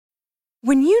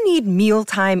When you need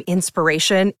mealtime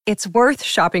inspiration, it's worth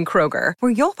shopping Kroger,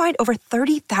 where you'll find over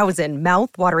 30,000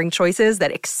 mouth-watering choices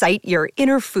that excite your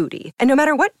inner foodie. And no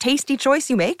matter what tasty choice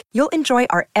you make, you'll enjoy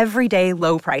our everyday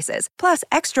low prices, plus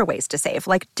extra ways to save,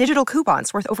 like digital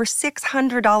coupons worth over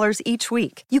 $600 each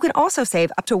week. You can also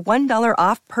save up to $1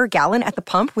 off per gallon at the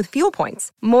pump with fuel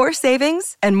points. More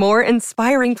savings and more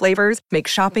inspiring flavors make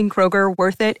shopping Kroger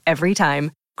worth it every time.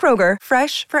 Kroger,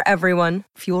 fresh for everyone.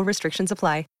 Fuel restrictions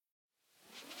apply.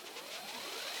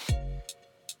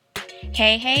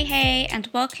 Hey, and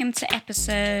welcome to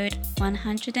episode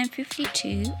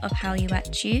 152 of How You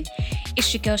At You.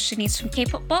 It's your girl Shanice from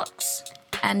K-Pop Box.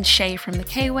 And Shay from the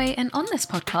K-Way, and on this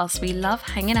podcast we love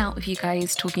hanging out with you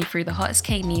guys, talking through the hottest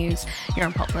K-news, your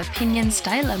unpopular opinions,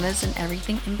 dilemmas, and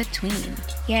everything in between.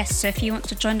 Yes, so if you want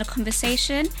to join the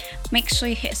conversation, make sure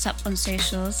you hit us up on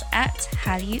socials at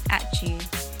How You At You.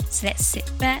 So let's sit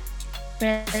back,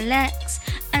 relax,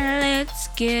 and let's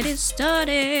get it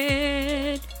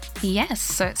started. Yes,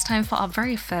 so it's time for our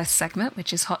very first segment,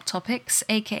 which is Hot Topics,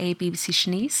 aka BBC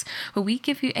Shanice, where we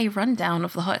give you a rundown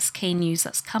of the hottest K news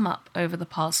that's come up over the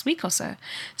past week or so.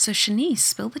 So Shanice,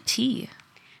 spill the tea.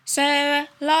 So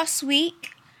last week,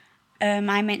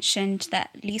 I mentioned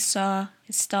that Lisa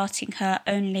is starting her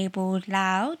own label,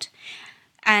 Loud,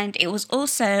 and it was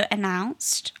also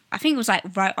announced, I think it was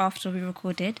like right after we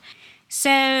recorded.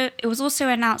 So it was also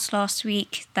announced last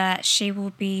week that she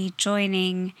will be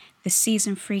joining the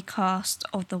season 3 cast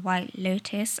of The White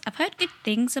Lotus. I've heard good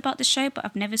things about the show, but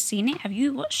I've never seen it. Have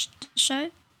you watched the show?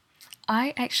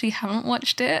 I actually haven't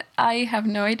watched it. I have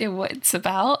no idea what it's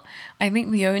about. I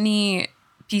think the only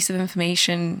piece of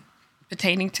information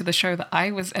pertaining to the show that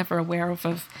I was ever aware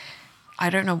of,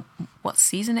 I don't know what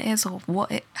season it is or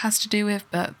what it has to do with,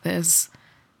 but there's,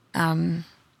 how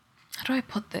do I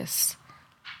put this?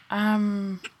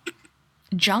 Junk?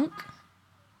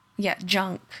 Yeah,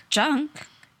 junk. Junk?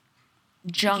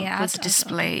 Junk Yeah, was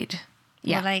displayed.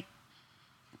 Yeah. Well, like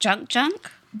junk? Junk.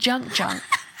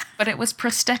 But it was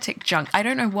prosthetic junk. I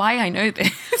don't know why I know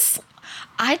this.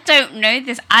 I don't know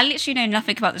this. I literally know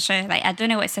nothing about the show. Like, I don't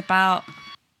know what it's about.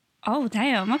 Oh,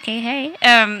 damn. Okay, hey.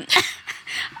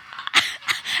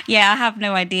 Yeah, I have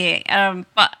no idea.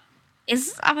 But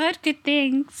I've heard good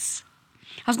things.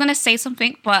 I was going to say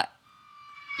something, but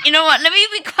you know what? Let me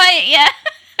be quiet, yeah?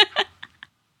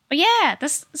 But yeah,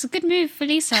 that's a good move for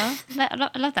Lisa. I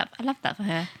love that. I love that for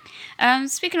her.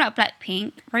 Speaking about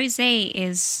Blackpink, Rosé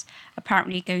is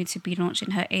apparently going to be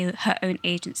launching her own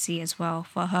agency as well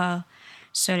for her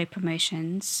solo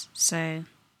promotions. So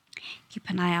keep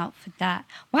an eye out for that.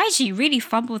 Why did she really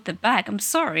fumbled the bag? I'm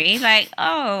sorry. Like,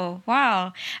 oh,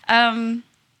 wow.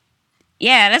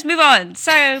 Yeah, let's move on.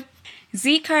 So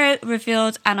Zico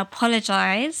revealed and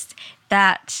apologized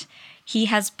that he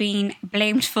has been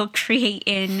blamed for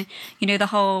creating, the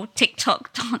whole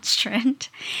TikTok dance trend.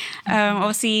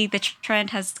 Obviously, the trend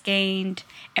has gained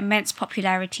immense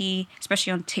popularity,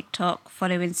 especially on TikTok,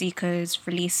 following Zico's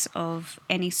release of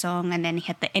Any Song. And then he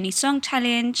had the Any Song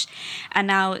challenge. And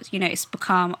now, it's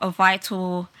become a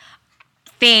vital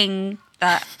thing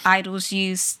that idols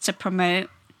use to promote.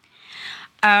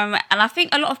 And I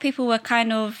think a lot of people were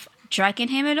kind of dragging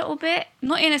him a little bit,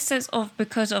 not in a sense of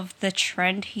because of the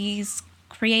trend he's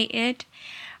created,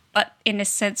 but in a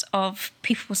sense of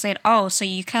people saying, oh, so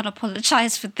you can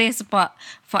apologize for this, but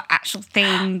for actual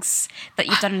things that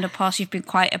you've done in the past you've been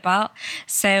quiet about.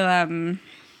 So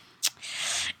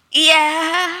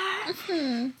yeah.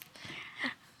 Mm-hmm.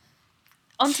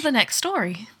 On to the next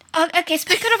story. Okay,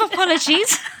 speaking of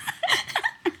apologies,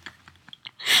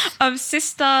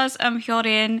 Sisters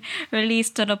Hyorin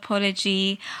released an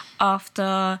apology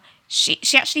after she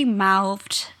actually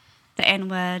mouthed the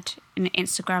N-word in an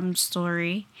Instagram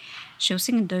story. She was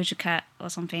singing Doja Cat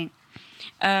or something.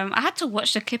 I had to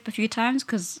watch the clip a few times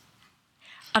because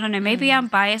I don't know, maybe I'm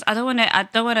biased. I don't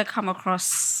want to come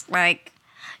across like,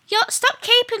 yo, stop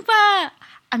caping that.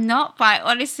 I'm not, but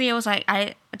honestly, I was like,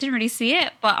 I didn't really see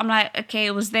it, but I'm like, okay,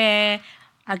 it was there.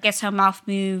 I guess her mouth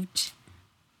moved.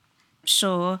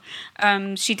 Sure.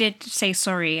 She did say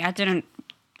sorry. I didn't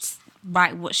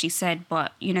write what she said,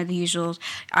 but the usual,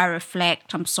 I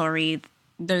reflect, I'm sorry,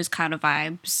 those kind of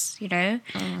vibes, Yeah,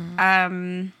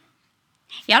 I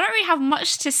don't really have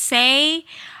much to say.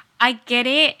 I get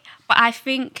it, but I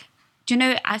think,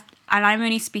 and I'm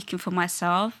only speaking for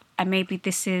myself, and maybe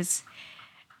this is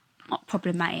not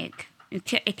problematic.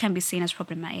 It can be seen as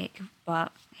problematic,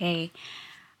 but hey,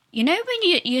 when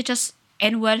you're just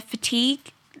N-word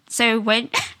fatigue. So when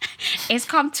it's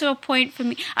come to a point for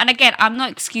me, and again, I'm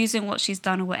not excusing what she's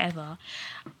done or whatever.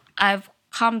 I've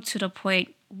come to the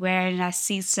point where I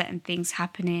see certain things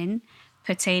happening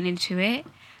pertaining to it.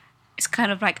 it's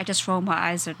kind of like I just roll my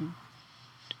eyes and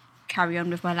carry on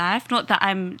with my life. Not that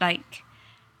I'm like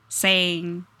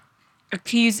excusing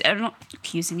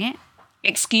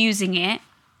it.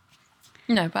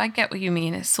 No, but I get what you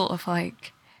mean. It's sort of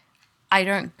like, I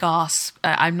don't gasp.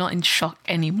 I'm not in shock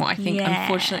anymore. I think,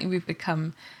 unfortunately, we've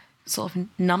become sort of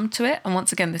numb to it. And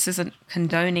once again, this isn't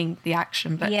condoning the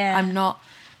action, but I'm not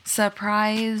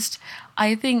surprised.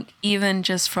 I think even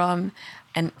just from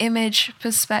an image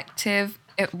perspective,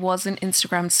 it was an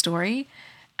Instagram story.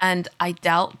 And I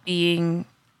doubt, being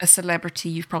a celebrity,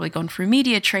 you've probably gone through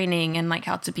media training and like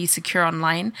how to be secure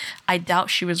online. I doubt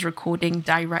she was recording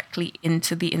directly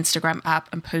into the Instagram app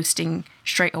and posting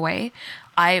straight away.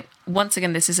 Once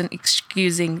again, this isn't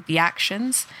excusing the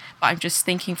actions, but I'm just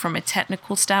thinking from a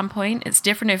technical standpoint. It's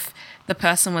different if the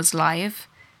person was live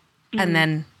and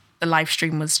then the live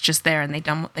stream was just there and they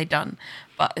done what they done.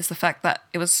 But it's the fact that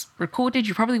it was recorded.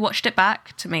 You probably watched it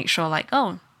back to make sure like,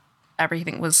 oh,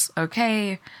 everything was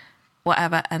okay,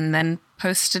 whatever, and then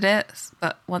posted it.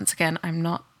 But once again, I'm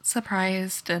not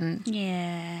surprised. And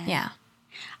yeah.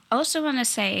 I also want to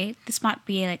say, this might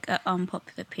be like an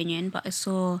unpopular opinion, but I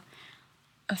saw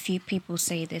a few people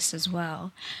say this as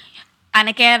well. And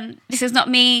again, this is not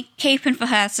me caping for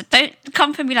her, so don't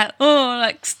come for me like, oh,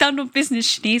 like, stand on business,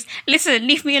 Shanice. Listen,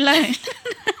 leave me alone.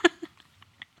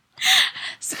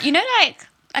 So, you know, like,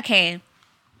 okay,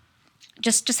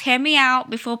 just hear me out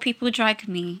before people drag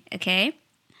me, okay?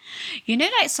 You know,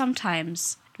 like,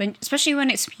 sometimes, especially when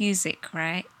it's music,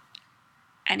 right?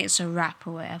 And it's a rap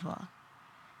or whatever.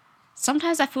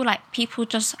 Sometimes I feel like people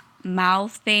just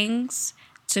mouth things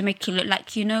to make it look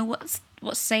like you know what's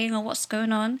saying or what's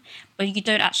going on, but you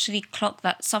don't actually clock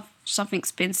that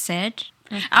something's been said.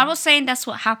 Mm-hmm. I'm not saying that's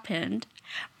what happened,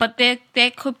 but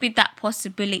there could be that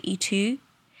possibility too,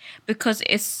 because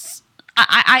it's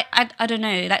I don't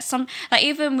know, like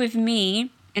even with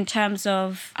me, in terms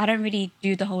of, I don't really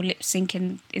do the whole lip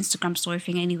syncing Instagram story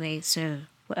thing anyway, so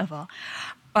whatever.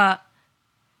 But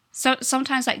so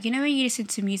sometimes, like, you know, when you listen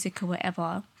to music or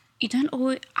whatever, you don't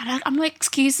always, I'm not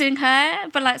excusing her,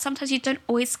 but like sometimes you don't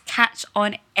always catch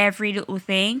on every little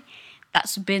thing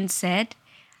that's been said.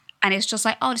 And it's just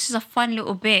like, oh, this is a fun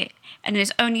little bit. And then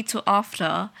it's only till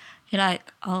after you're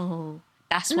like, oh,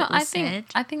 that's what was said.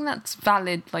 I think that's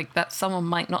valid, like that someone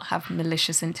might not have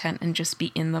malicious intent and just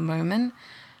be in the moment.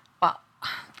 But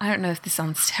I don't know if this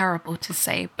sounds terrible to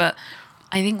say, but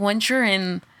I think once you're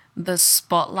in the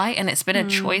spotlight and it's been a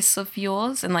choice of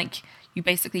yours, and like you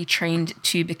basically trained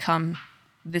to become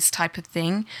this type of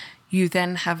thing, you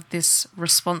then have this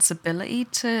responsibility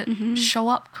to show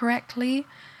up correctly.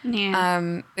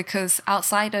 Yeah. Because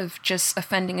outside of just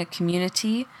offending a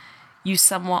community, you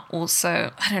somewhat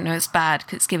also, I don't know, it's bad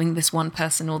because it's giving this one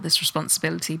person all this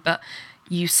responsibility, but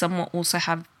you somewhat also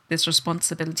have this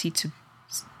responsibility to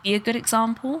be a good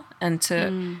example and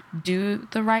to do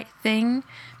the right thing,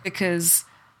 because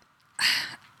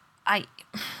I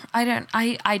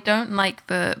don't like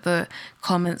the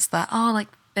comments that, oh, like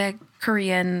they're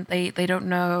Korean, they don't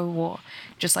know, or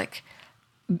just like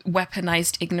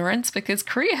weaponized ignorance, because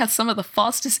Korea has some of the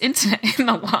fastest internet in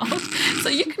the world, so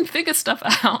you can figure stuff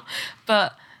out.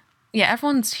 But yeah,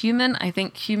 everyone's human. I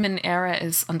think human error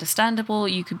is understandable.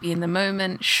 You could be in the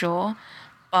moment, sure,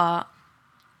 but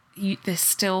there's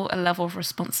still a level of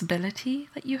responsibility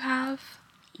that you have.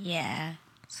 Yeah.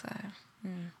 So,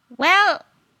 well,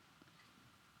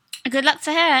 good luck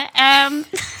to her.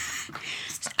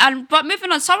 But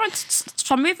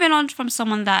moving on from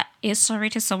someone that is sorry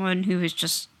to someone who is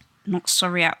just not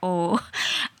sorry at all.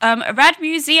 Rad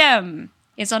Museum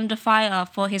is under fire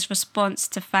for his response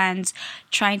to fans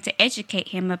trying to educate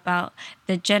him about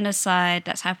the genocide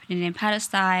that's happening in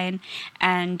Palestine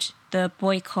and the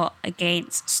boycott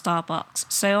against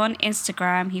Starbucks. So on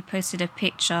Instagram, he posted a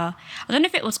picture. I don't know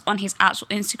if it was on his actual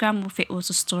Instagram or if it was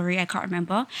a story, I can't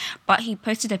remember. But he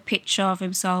posted a picture of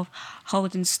himself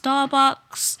holding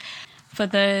Starbucks. For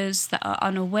those that are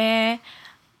unaware,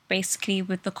 basically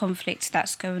with the conflict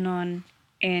that's going on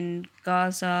in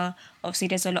Gaza, obviously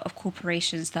there's a lot of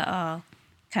corporations that are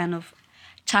kind of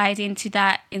tied into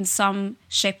that in some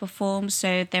shape or form.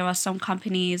 So there are some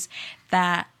companies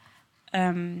that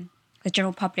the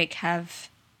general public have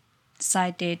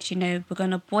decided, you know, we're going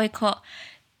to boycott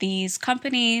these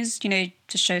companies, you know,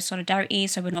 to show solidarity.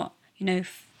 So we're not, you know,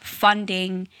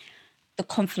 funding the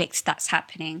conflict that's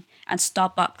happening, and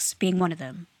Starbucks being one of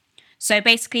them. So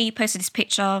basically, he posted this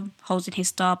picture holding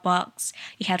his Starbucks.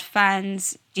 He had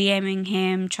fans DMing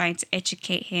him, trying to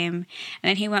educate him. And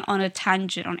then he went on a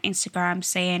tangent on Instagram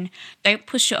saying, "Don't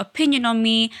push your opinion on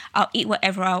me. I'll eat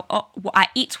whatever I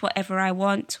eat whatever I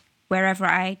want, wherever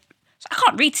I I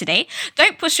can't read today.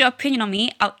 Don't push your opinion on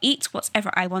me. I'll eat whatever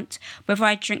I want, whether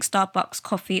I drink Starbucks,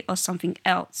 coffee, or something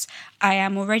else. I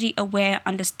am already aware,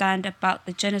 understand about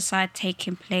the genocide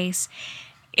taking place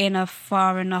in a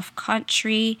far enough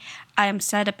country. I am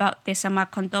sad about this and my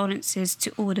condolences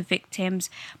to all the victims,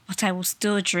 but I will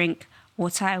still drink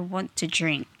what I want to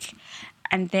drink.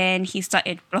 And then he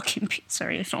started blocking...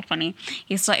 Sorry, it's not funny.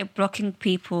 He started blocking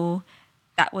people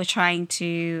that were trying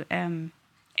to...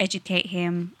 educate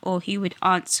him, or he would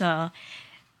answer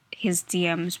his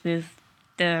DMs with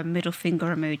the middle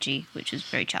finger emoji, which is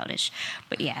very childish.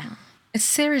 But yeah. As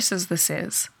serious as this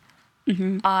is,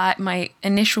 my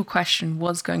initial question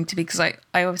was going to be, because I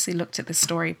obviously looked at this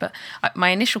story, but my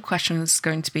initial question was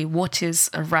going to be, what is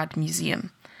a rad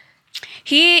museum?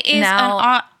 He is now, an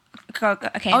art...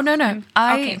 Okay. Oh, no.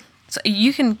 Okay. So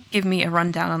you can give me a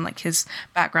rundown on like his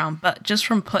background, but just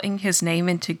from putting his name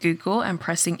into Google and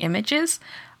pressing images,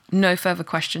 no further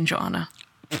questions, Your Honor.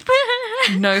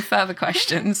 No further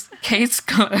questions. Case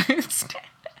closed.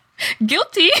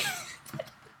 Guilty.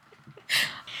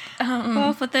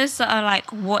 Well, for those that are like,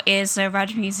 what is a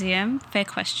rad museum? Fair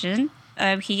question.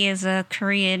 He is a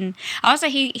Korean... I would say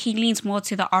he leans more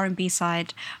to the R&B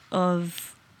side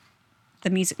of the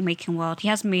music making world. He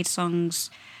has made songs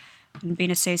and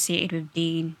been associated with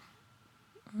Dean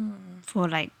for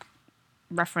like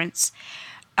reference.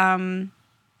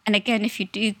 And again, if you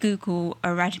do Google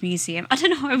a rad museum, I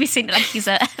don't know why we're saying it like he's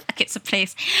a like it's a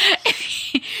place.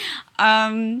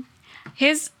 I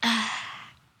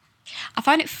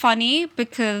find it funny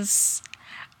because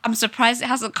I'm surprised it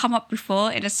hasn't come up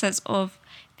before in a sense of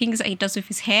things that he does with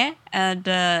his hair and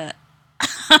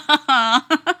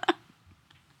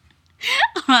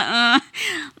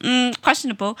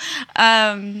questionable.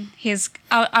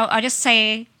 I'll just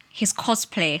say his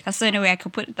cosplay. That's the only way I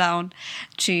could put it down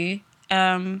to.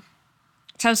 So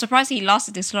I'm surprised he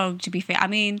lasted this long, to be fair. I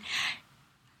mean,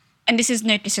 and this is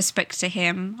no disrespect to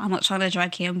him. I'm not trying to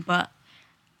drag him, but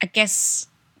I guess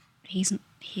he's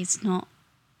not.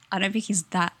 I don't think he's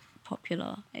that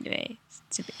popular anyway,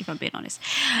 if I'm being honest.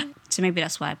 So maybe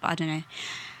that's why, but I don't know.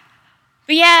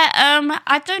 But yeah,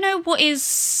 I don't know what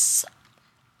is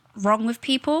wrong with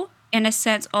people in a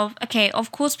sense of, okay,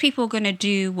 of course people are going to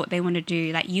do what they want to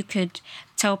do. Like, you could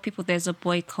tell people there's a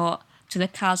boycott till the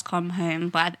cows come home,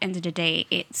 but at the end of the day,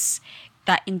 it's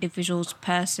that individual's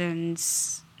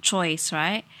person's choice,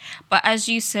 right? But as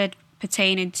you said,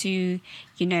 pertaining to,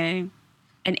 you know,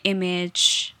 an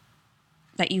image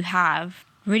that you have,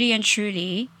 really and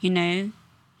truly, you know,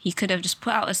 he could have just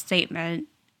put out a statement.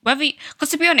 Because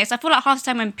to be honest, I feel like half the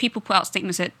time when people put out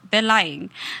statements, they're lying.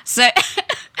 So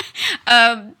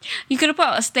you could have put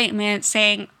out a statement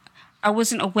saying, I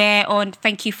wasn't aware, or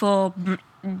thank you for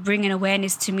bringing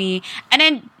awareness to me. And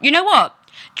then, you know what?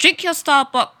 Drink your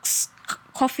Starbucks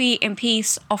coffee in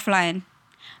peace offline.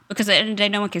 Because at the end of the day,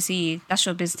 no one can see you. That's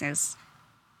your business.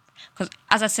 Because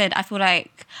as I said, I feel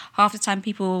like half the time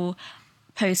people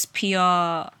post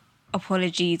PR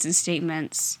apologies and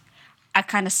statements, I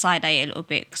kind of side-eye it a little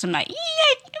bit because I'm like, yeah,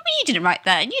 you didn't write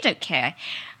that and you don't care.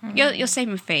 You're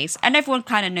saving face. And everyone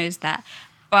kind of knows that.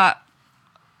 But,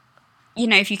 you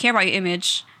know, if you care about your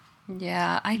image...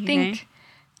 Yeah, I think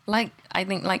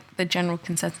the general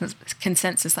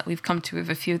consensus that we've come to with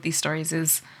a few of these stories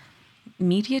is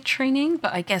media training.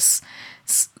 But I guess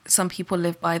some people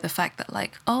live by the fact that,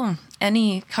 like, oh,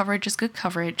 any coverage is good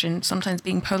coverage, and sometimes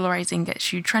being polarizing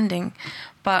gets you trending.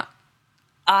 But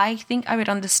I think I would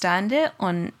understand it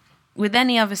with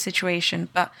any other situation,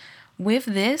 but with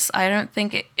this, I don't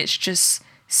think it's just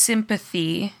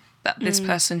sympathy that this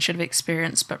person should have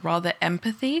experienced, but rather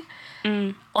empathy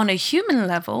on a human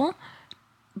level,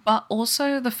 but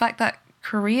also the fact that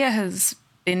Korea has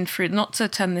been through, not to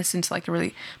turn this into like a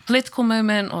really political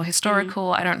moment or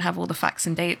historical, I don't have all the facts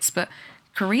and dates, but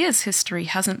Korea's history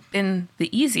hasn't been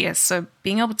the easiest. So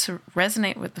being able to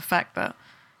resonate with the fact that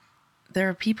there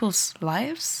are people's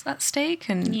lives at stake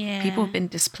and people have been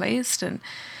displaced. And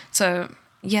so,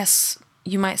 yes,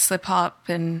 you might slip up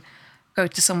and go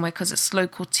to somewhere because it's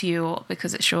local to you or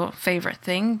because it's your favorite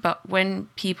thing. But when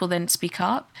people then speak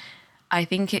up, I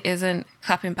think it isn't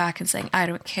clapping back and saying, I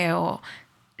don't care, or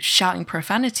shouting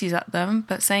profanities at them,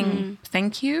 but saying,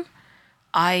 thank you.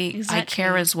 I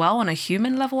care as well. On a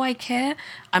human level, I care.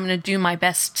 I'm going to do my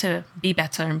best to be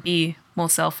better and be more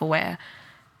self-aware.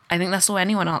 I think that's all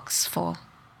anyone asks for.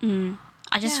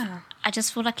 I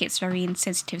just feel like it's very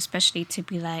insensitive, especially to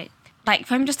be like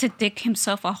for him just to dig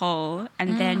himself a hole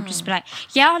and then just be like,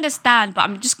 yeah, I understand, but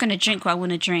I'm just going to drink what I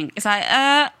want to drink. It's like,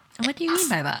 what do you mean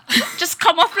by that? Just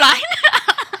come offline.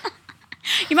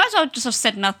 You might as well just have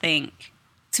said nothing,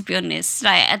 to be honest.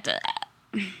 Like,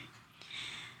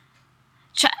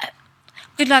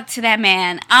 Good luck to that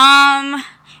man.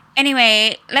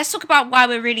 Anyway, let's talk about why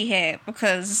we're really here,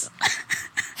 because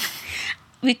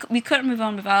we couldn't move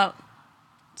on without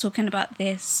talking about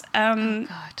this. Oh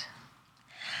God.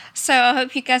 So I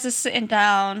hope you guys are sitting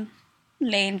down,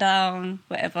 laying down,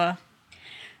 whatever,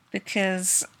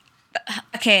 because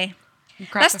okay.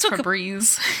 Let's talk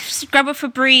Febreze. Grab a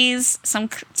Febreze,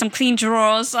 some clean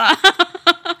drawers.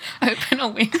 Open a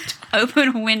window.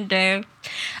 Open a window.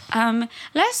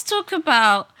 Let's talk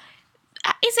about.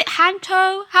 Is it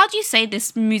Hanto? How do you say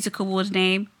this music award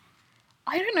name?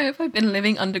 I don't know if I've been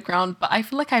living underground, but I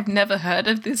feel like I've never heard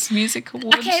of this music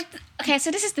award. Okay. So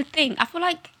this is the thing. I feel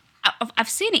like I've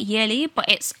seen it yearly, but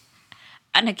it's,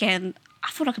 and again,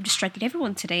 I feel like I'm just dragging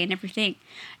everyone today and everything.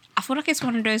 I feel like it's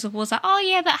one of those awards like, oh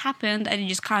yeah, that happened, and you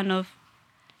just kind of,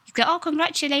 you go, oh,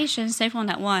 congratulations to everyone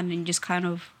that won, and you just kind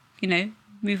of,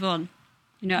 move on.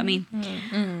 You know what I mean?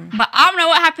 Mm-hmm. But I don't know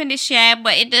what happened this year,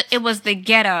 but it was the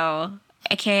ghetto,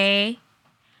 okay?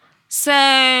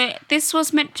 So this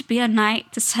was meant to be a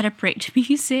night to celebrate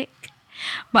music,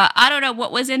 but I don't know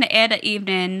what was in the air that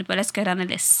evening, but let's go down the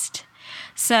list.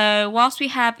 So whilst we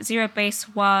have Zero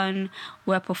Base One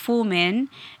were performing,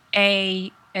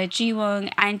 a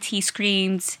G1 auntie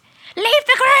screamed, "Leave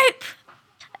the group!"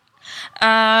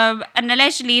 And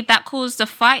allegedly that caused a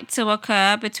fight to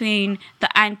occur between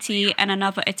the auntie and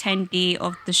another attendee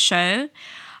of the show.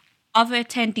 Other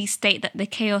attendees state that the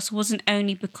chaos wasn't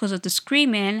only because of the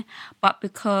screaming, but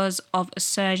because of a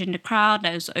surge in the crowd.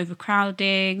 There was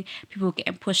overcrowding, people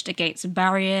getting pushed against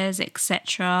barriers,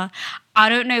 etc. I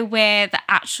don't know where the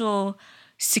actual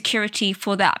security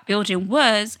for that building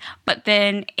was, but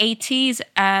then ATs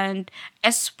and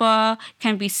ESPA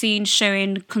can be seen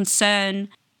showing concern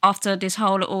after this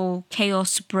whole little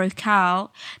chaos broke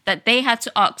out, that they had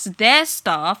to ask their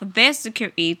staff, their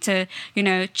security, to,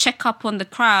 check up on the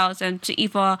crowds and to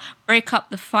either break up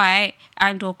the fight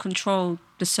and or control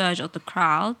the surge of the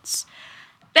crowds.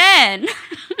 Then,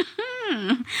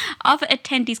 other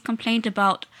attendees complained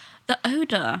about the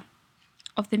odour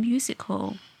of the music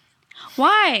hall.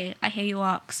 Why, I hear you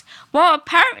ask? Well,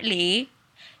 apparently,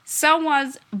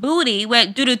 someone's booty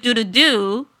went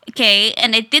do-do-do-do-do, okay,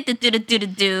 and they did the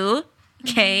do-do-do-do-do,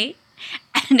 okay,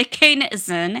 and the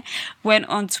K-netizen went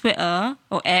on Twitter,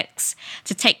 or X,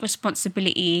 to take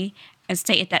responsibility and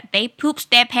stated that they pooped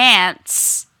their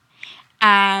pants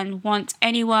and want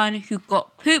anyone who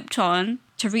got pooped on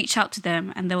to reach out to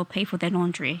them and they will pay for their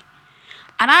laundry.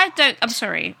 And I'm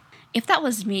sorry, if that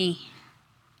was me,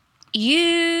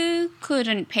 you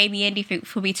couldn't pay me anything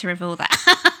for me to reveal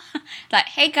that. Like,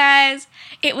 hey guys,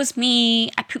 it was me.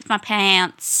 I pooped my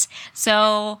pants.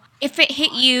 So if it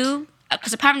hit you,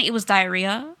 because apparently it was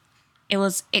diarrhea. It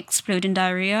was exploding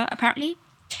diarrhea, apparently.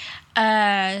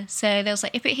 So they was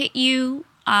like, if it hit you,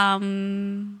 let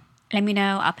me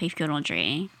know. I'll pay for your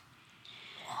laundry.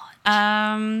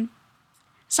 What?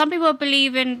 Some people are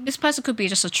believing this person could be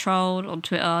just a troll on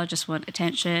Twitter, just want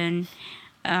attention.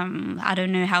 I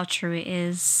don't know how true it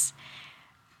is.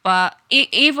 But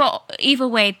either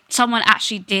way, someone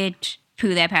actually did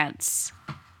poo their pants.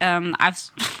 I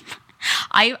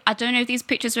don't know if these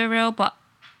pictures were real, but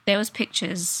there was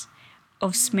pictures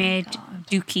of smeared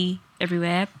dookie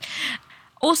everywhere.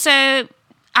 Also,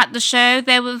 at the show,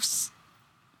 it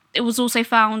was also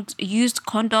found used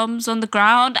condoms on the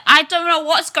ground. I don't know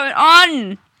what's going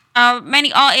on.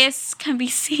 Many artists can be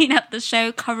seen at the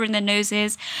show covering their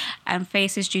noses and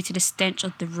faces due to the stench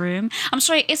of the room. I'm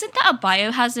sorry, isn't that a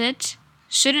biohazard?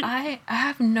 Shouldn't I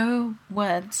have no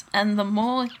words, and the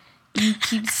more you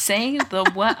keep saying the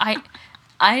word,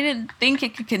 I didn't think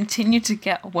it could continue to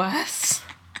get worse.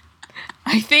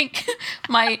 I think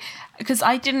because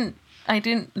I didn't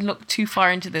look too far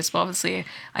into this, but obviously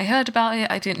I heard about it.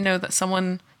 I didn't know that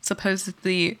someone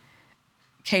supposedly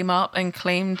came up and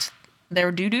claimed their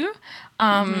doo-doo.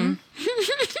 But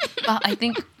I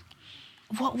think,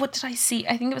 what did I see?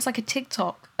 I think it was like a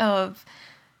TikTok of,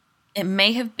 it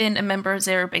may have been a member of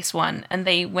Zero Base One, and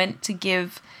they went to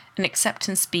give an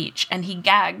acceptance speech, and he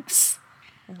gags.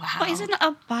 Wow. But isn't it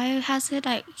a biohazard?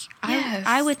 Like, yes.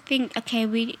 I would think, okay,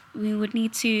 we would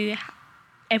need to,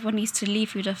 everyone needs to leave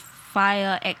through the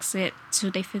fire exit so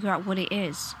they figure out what it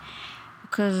is.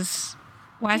 Because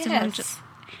why is everyone just...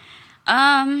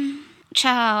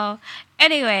 Ciao.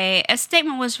 Anyway, a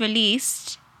statement was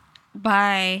released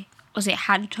by, was it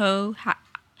Hanto?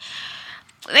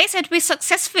 They said we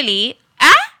successfully...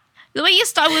 The way you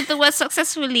start with the word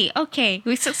successfully. Okay,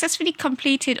 we successfully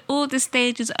completed all the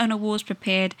stages and awards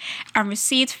prepared and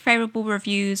received favourable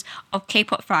reviews of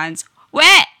K-pop fans.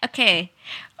 Where? Okay.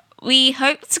 We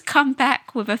hope to come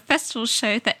back with a festival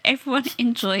show that everyone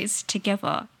enjoys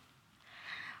together.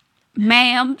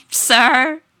 ma'am,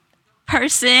 sir,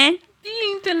 person.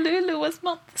 Being Delulu was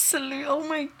not the salute. Oh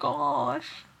my gosh.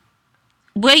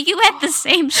 Were you at the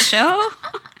same show?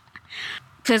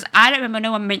 Because I don't remember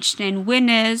no one mentioning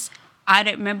winners. I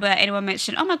don't remember anyone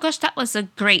mentioning, oh my gosh, that was a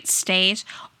great stage.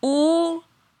 All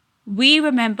we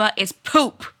remember is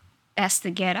poop. That's the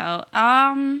ghetto.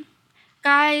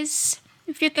 Guys,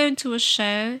 if you're going to a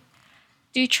show,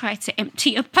 do try to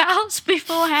empty your bowels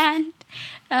beforehand.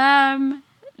 Don't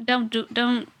do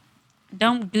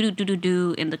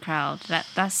in the crowd.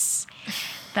 That's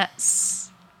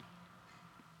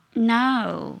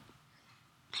no.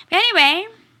 But anyway,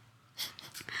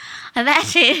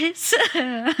 that is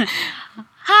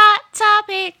hot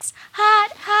topics.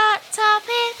 Hot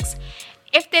topics.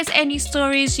 If there's any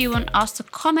stories you want us to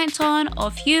comment on, or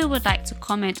if you would like to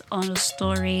comment on a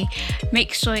story,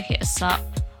 make sure you hit us up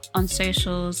on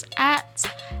socials at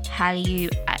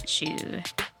HallYouAtYou.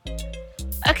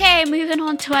 Okay, moving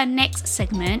on to our next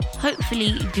segment,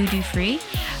 hopefully doo-doo free,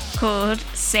 called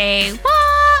Say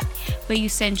What? Where you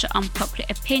send your unpopular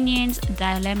opinions,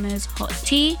 dilemmas, hot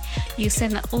tea. You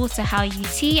send that all to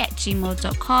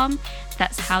howyoutea@gmail.com.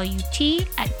 That's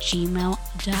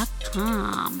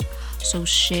howyoutea@gmail.com. So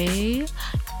Shay,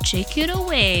 take it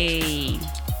away.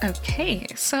 Okay,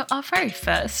 so our very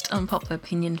first unpopular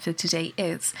opinion for today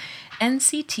is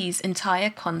NCT's entire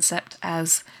concept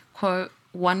as, quote,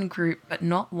 one group but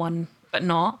not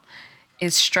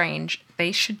is strange.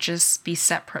 They should just be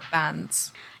separate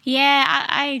bands. Yeah,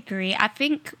 I agree. I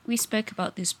think we spoke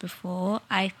about this before.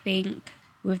 I think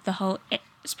with the whole,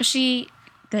 especially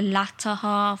the latter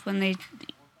half, when they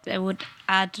would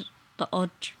add the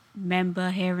odd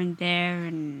member here and there,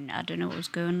 and I don't know what was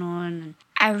going on.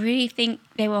 I really think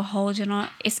they were holding on.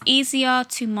 It's easier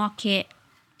to market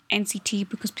NCT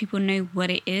because people know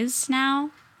what it is now,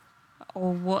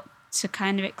 or what to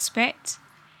kind of expect,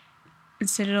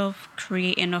 instead of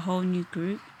creating a whole new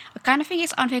group. I kind of think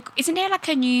it's unfair. Isn't there like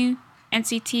a new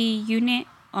NCT unit?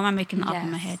 Or am I making that up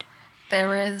in my head?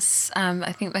 There is,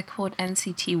 I think they're called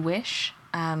NCT Wish.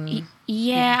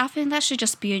 Yeah, I think that should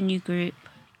just be a new group.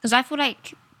 Because I feel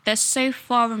like they're so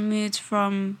far removed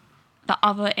from the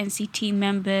other NCT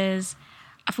members.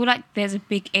 I feel like there's a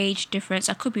big age difference.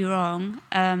 I could be wrong.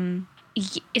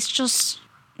 It's just,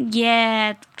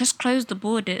 just close the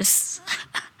borders.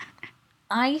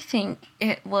 I think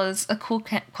it was a cool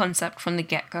concept from the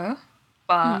get-go,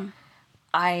 but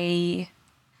I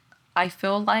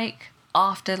feel like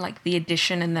after like the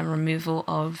addition and then removal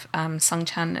of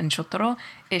Sangchan and Shotaro,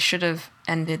 it should have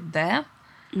ended there.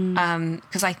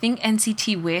 Because I think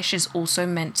NCT Wish is also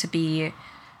meant to be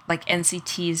like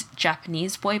NCT's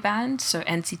Japanese boy band, so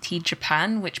NCT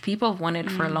Japan, which people have wanted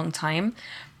for a long time,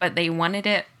 but they wanted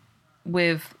it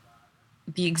with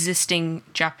the existing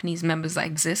Japanese members that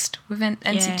exist within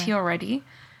NCT already,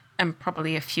 and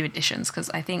probably a few additions, because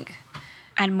I think...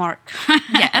 And Mark.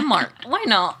 And Mark. Why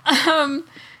not?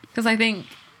 Because I think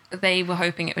they were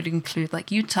hoping it would include like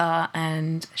Yuta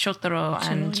and Shotaro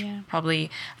and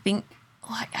probably... I think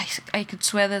I could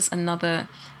swear there's another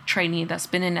trainee that's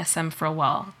been in SM for a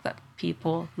while that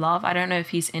people love. I don't know if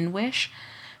he's in Wish,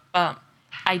 but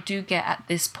I do get at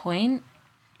this point,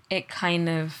 it kind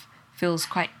of feels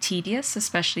quite tedious,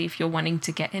 especially if you're wanting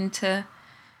to get into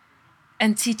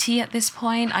NCT at this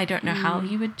point. I don't know how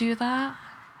you would do that.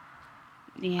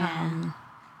 Yeah.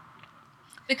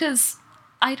 Because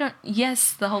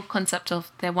the whole concept of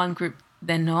they're one group,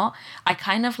 they're not. I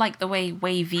kind of like the way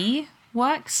Wavy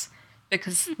works,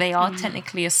 because they are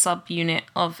technically a subunit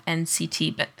of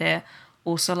NCT, but they're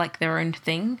also like their own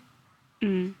thing.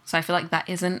 So I feel like that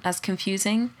isn't as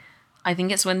confusing. I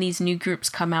think it's when these new groups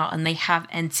come out and they have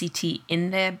NCT in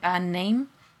their band name,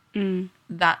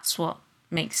 that's what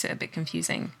makes it a bit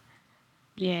confusing.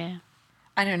 Yeah.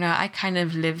 I don't know. I kind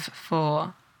of live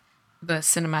for the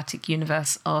cinematic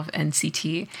universe of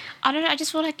NCT. I don't know. I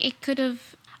just feel like it could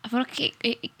have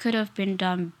been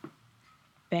done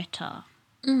better.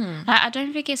 Like, I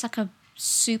don't think it's like a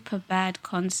super bad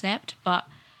concept, but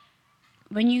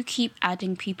when you keep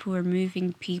adding people,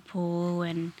 removing people,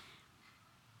 and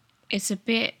it's a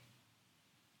bit,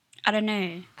 I don't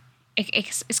know,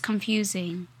 it's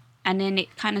confusing, and then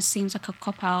it kind of seems like a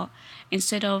cop-out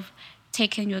instead of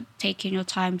taking your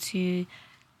time to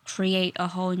create a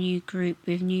whole new group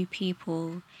with new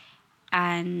people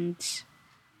and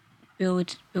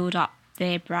build up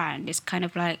their brand. It's kind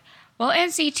of like, well,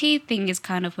 NCT thing is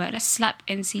kind of like, let's slap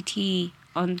NCT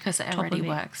on because it already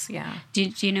works. Yeah.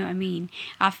 Do you know what I mean?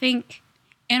 I think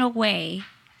in a way,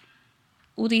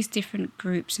 all these different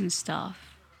groups and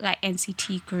stuff, like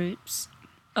NCT groups,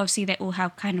 obviously they all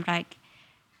have kind of like,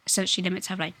 essentially they're meant to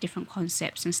have like different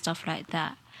concepts and stuff like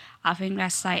that. I think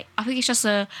that's like, I think it's just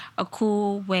a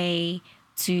cool way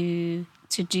to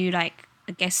do like,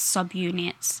 I guess,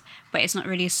 subunits, but it's not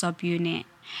really a subunit.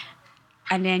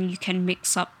 And then you can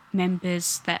mix up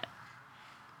members that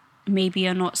maybe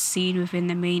are not seen within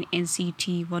the main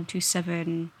NCT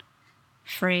 127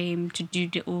 frame to do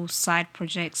little side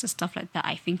projects and stuff like that.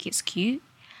 I think it's cute.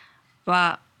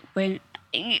 But when,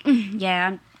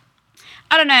 yeah,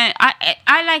 I don't know.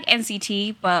 I like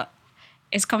NCT, but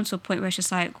it's come to a point where it's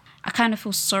just like, I kind of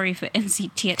feel sorry for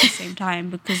NCT at the same time,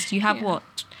 because you have what,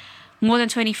 more than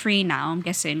 23 now, I'm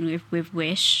guessing, with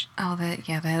Wish. Oh,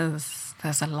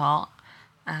 there's a lot.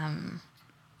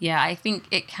 I think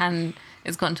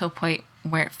it's gotten to a point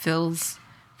where it feels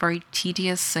very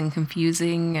tedious and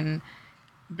confusing and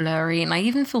blurry, and I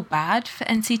even feel bad for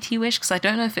NCT Wish, because I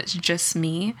don't know if it's just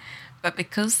me, but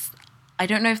because I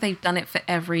don't know if they've done it for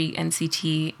every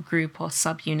NCT group or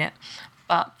subunit,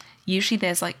 but usually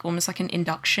there's like almost like an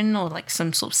induction or like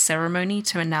some sort of ceremony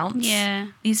to announce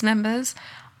these members.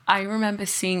 I remember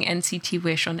seeing NCT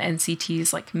Wish on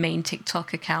NCT's like main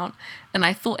TikTok account, and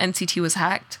I thought NCT was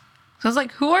hacked. So I was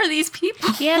like, who are these people?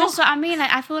 Yeah, that's what I mean.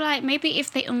 Like, I feel like maybe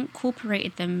if they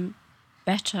incorporated them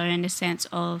better in the sense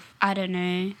of, I don't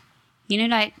know, you know,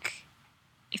 like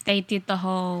if they did the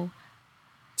whole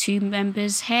 2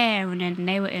 members here and then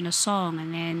they were in a song,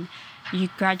 and then you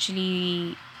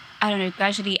gradually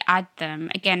add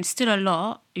them. Again, still a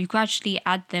lot. You gradually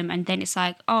add them, and then it's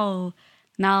like, oh,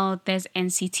 now there's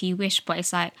NCT Wish, but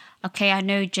it's like, okay, I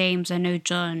know James, I know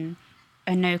John,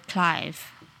 I know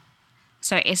Clive.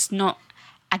 So it's not,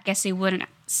 I guess it wouldn't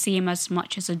seem as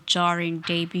much as a jarring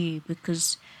debut,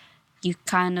 because you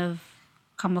kind of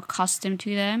come accustomed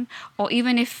to them. Or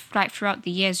even if like throughout the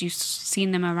years you've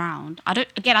seen them around. I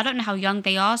don't know how young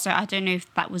they are, so I don't know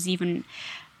if that was even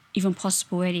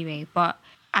possible anyway. But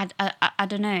I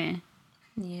don't know.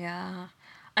 Yeah.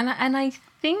 And I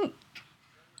think,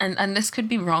 and this could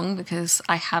be wrong because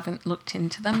I haven't looked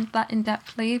into them that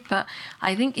in-depthly, but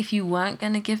I think if you weren't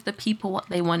going to give the people what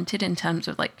they wanted in terms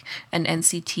of like an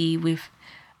NCT with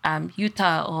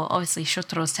Yuta, or obviously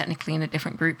Shotaro's technically in a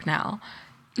different group now,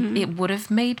 it would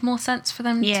have made more sense for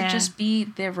them to just be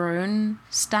their own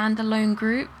standalone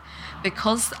group,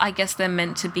 because I guess they're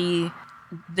meant to be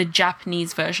the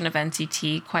Japanese version of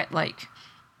NCT, quite like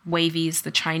Wavy is the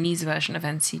Chinese version of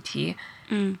NCT.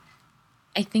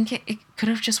 I think it could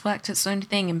have just worked its own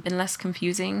thing and been less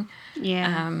confusing.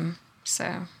 Yeah.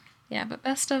 But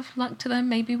best of luck to them.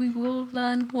 Maybe we will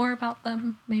learn more about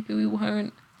them. Maybe we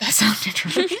won't. That sounded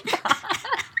really bad.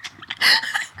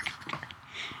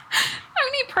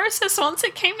 Only process once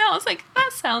it came out, I was like,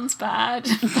 that sounds bad.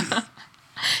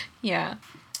 Yeah.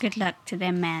 Good luck to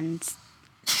them mans.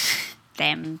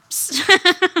 Thems.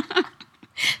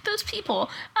 Those people.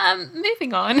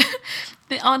 Moving on.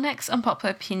 Our next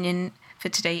unpopular opinion for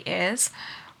today is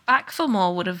Back for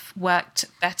More would have worked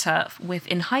better with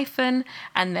ENHYPEN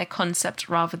and their concept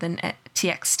rather than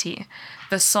TXT.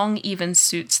 The song even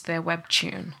suits their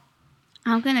webtoon.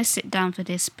 I'm going to sit down for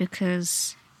this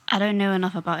because I don't know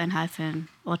enough about ENHYPEN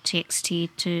or TXT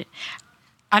to...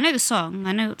 I know the song,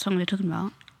 I know what song they're talking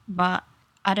about, but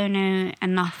I don't know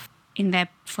enough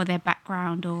for their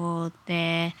background or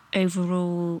their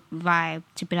overall vibe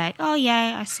to be like, oh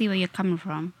yeah, I see where you're coming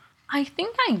from. I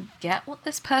think I get what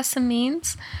this person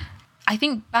means. I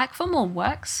think Back for More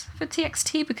works for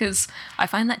TXT because I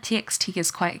find that TXT is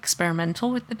quite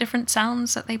experimental with the different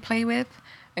sounds that they play with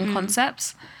and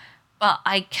concepts. But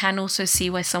I can also see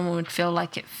why someone would feel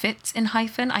like it fits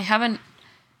ENHYPEN. I haven't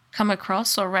come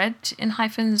across or read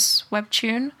ENHYPEN's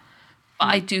webtoon, but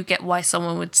I do get why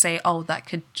someone would say, oh, that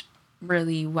could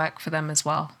really work for them as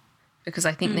well. Because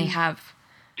I think they have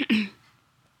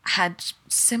had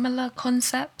similar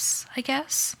concepts, I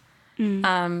guess.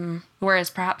 Whereas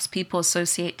perhaps people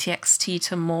associate TXT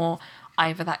to more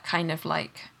either that kind of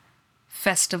like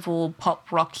festival,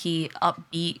 pop, rocky,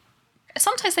 upbeat.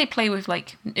 Sometimes they play with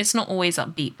like, it's not always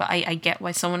upbeat, but I get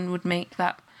why someone would make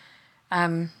that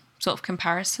sort of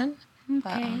comparison.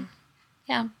 Okay.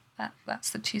 But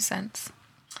that's the 2 cents.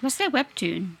 What's their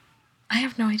webtoon? I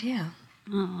have no idea.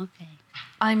 Oh, okay.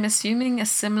 I'm assuming a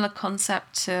similar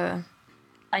concept to...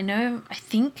 I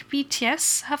think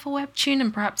BTS have a webtoon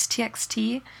and perhaps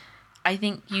TXT. I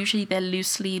think usually they're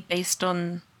loosely based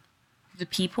on the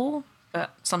people,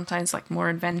 but sometimes like more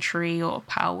adventure or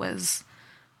powers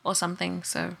or something.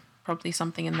 So probably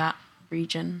something in that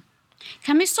region.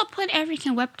 Can we stop putting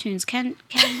everything in webtoons? Can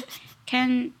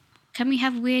we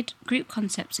have weird group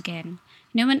concepts again?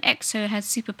 You know when EXO had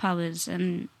superpowers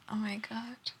and... Oh my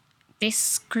god.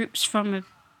 This group's from a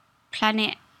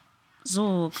planet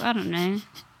Zorg. I don't know.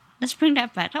 Let's bring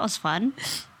that back. That was fun.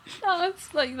 That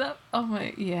was like that. Oh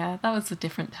my, yeah, that was a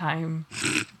different time.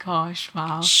 Gosh,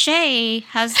 wow. Shay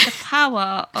has the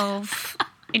power of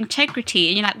integrity,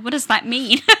 and you're like, what does that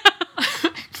mean?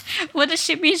 What does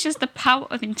she mean? It's just the power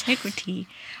of integrity.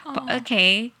 But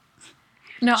okay.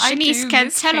 No, I Shanice do can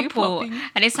miss teleport,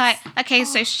 K-popping. and it's like, okay,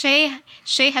 so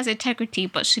Shay has integrity,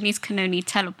 but Shanice can only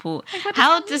teleport. Like, what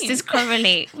How that does mean? this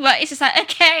correlate? Well, it's just like,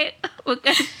 okay, we'll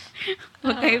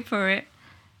go for it.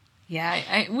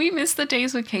 Yeah, we miss the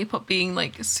days with K-pop being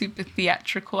like super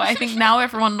theatrical. I think now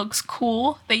everyone looks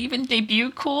cool. They even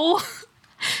debut cool.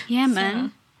 Yeah,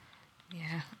 man.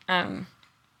 Yeah.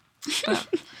 But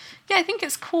yeah, I think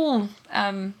it's cool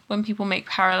when people make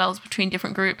parallels between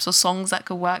different groups or songs that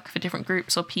could work for different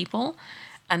groups or people.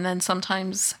 And then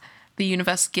sometimes the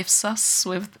universe gifts us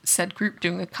with said group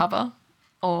doing a cover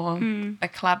or a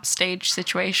collab stage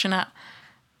situation at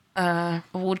a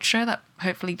award show that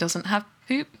hopefully doesn't have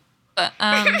poop. But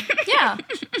yeah.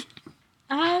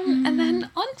 And then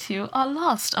on to our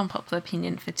last unpopular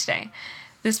opinion for today.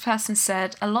 This person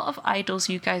said, a lot of idols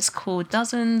you guys call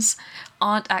dozens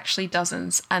aren't actually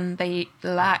dozens, and they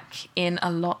lack in a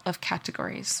lot of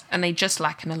categories. And they just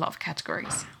lack in a lot of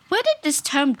categories. Where did this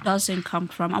term dozen come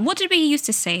from? And what did we used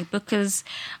to say? Because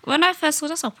when I first saw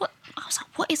this,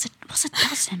 what's a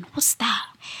dozen? What's that?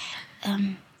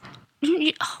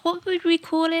 What would we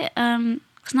call it?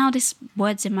 Because now this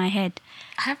word's in my head.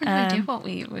 I have no idea what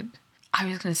we would... I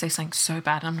was going to say something so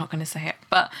bad, I'm not going to say it.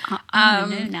 But I don't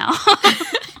know now.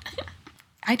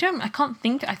 I can't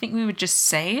think. I think we would just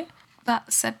say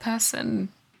that said person.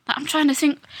 I'm trying to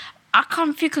think. I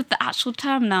can't think of the actual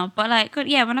term now. But like,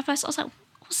 yeah, when I first, I was like,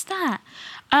 what's that?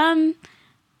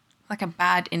 Like a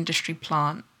bad industry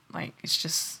plant. Like, it's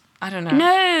just, I don't know.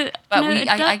 No. But no,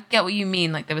 I get what you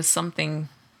mean. Like, there was something...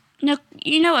 No,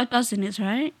 you know what a dozen is,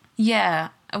 right? Yeah.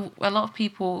 A lot of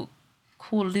people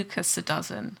call Lucas a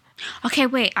dozen. Okay,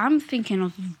 wait. I'm thinking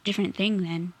of a different thing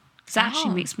then. Because that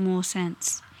actually makes more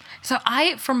sense. So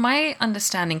from my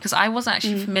understanding, because I wasn't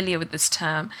actually familiar with this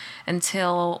term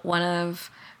until one of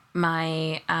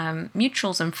my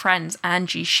mutuals and friends,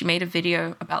 Angie, she made a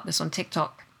video about this on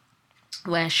TikTok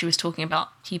where she was talking about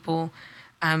people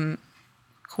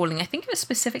calling, I think it was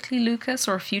specifically Lucas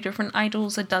or a few different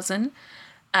idols, a dozen.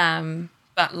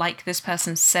 But like this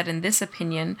person said in this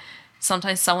opinion,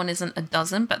 sometimes someone isn't a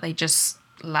dozen, but they just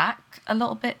lack a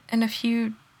little bit in a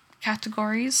few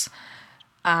categories.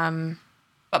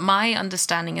 But my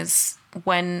understanding is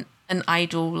when an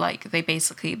idol, like they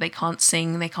can't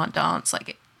sing, they can't dance,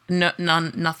 like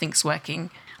nothing's working.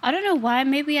 I don't know why.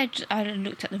 Maybe I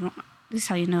looked at the wrong... This is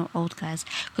how you know old guys.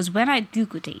 Because when I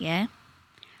Googled it, yeah,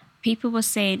 people were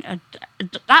saying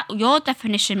that your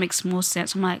definition makes more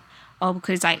sense. I'm like, oh,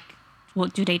 because like,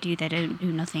 what do? They don't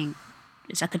do nothing.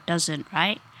 It's like a dozen,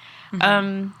 right?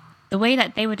 Mm-hmm. The way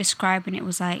that they were describing it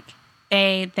was like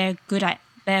they're good at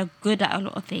a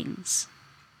lot of things.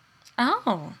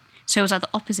 Oh. So it was like the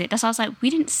opposite. That's why I was like, we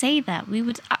didn't say that. We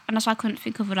would, and that's why I couldn't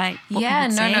think of like what we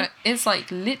would say. No, it's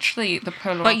like literally the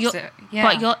polar opposite.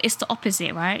 It's the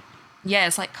opposite, right? Yeah,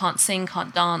 it's like can't sing,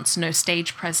 can't dance, no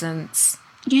stage presence.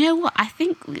 You know what? I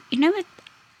think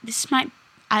this might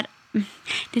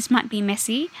be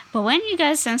messy, but when you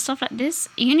guys send stuff like this,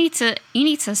 you need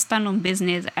to stand on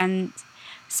business and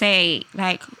say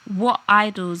like what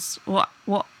idols, or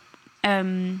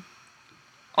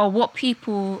what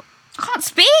people... I can't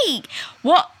speak.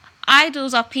 What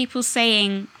idols are people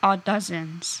saying are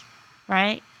dozens,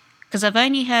 right? Because I've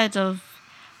only heard of...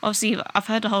 Obviously, I've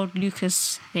heard the whole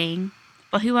Lucas thing,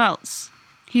 but who else?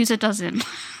 Who's a dozen?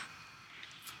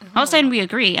 I'm not saying we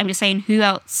agree. I'm just saying who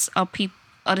else are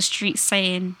the streets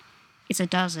saying it's a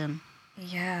dozen?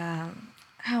 Yeah.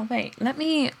 Oh wait,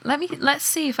 let's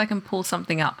see if I can pull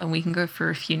something up and we can go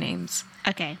through a few names.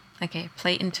 Okay. Okay,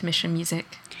 play intermission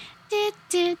music.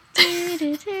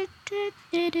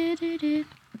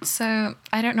 So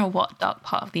I don't know what dark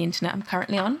part of the internet I'm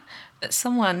currently on, but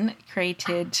someone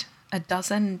created a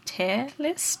dozen tier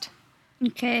list.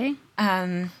 Okay.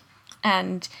 And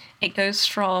it goes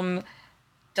from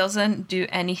doesn't do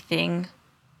anything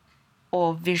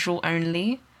or visual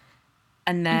only,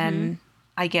 and then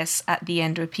I guess at the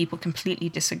end where people completely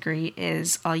disagree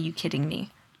is are you kidding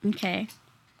me? Okay.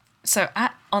 So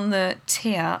on the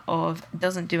tier of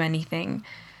doesn't do anything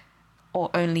or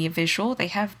only a visual, they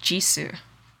have Jisoo.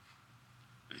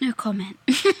 No comment.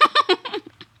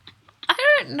 I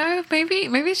don't know, maybe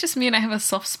it's just me and I have a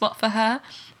soft spot for her.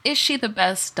 Is she the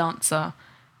best dancer?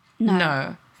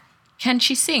 No. Can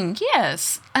she sing?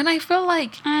 Yes. And I feel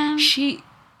like she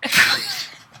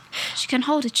can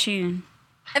hold a tune.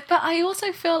 But I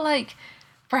also feel like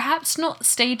perhaps not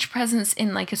stage presence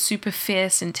in like a super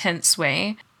fierce, intense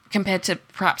way, compared to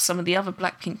perhaps some of the other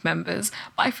Blackpink members.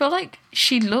 But I feel like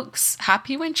she looks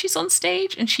happy when she's on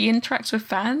stage and she interacts with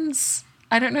fans.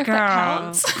 I don't know if that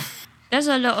counts. There's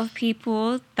a lot of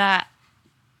people that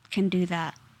can do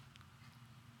that.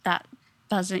 That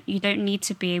doesn't... You don't need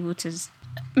to be able to...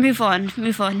 Move on.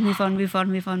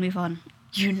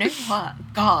 You know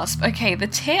what? Gasp. Okay, the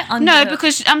tier under... No,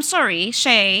 because I'm sorry,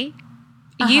 Shay,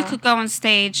 you could go on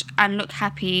stage and look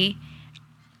happy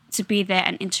to be there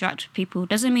and interact with people.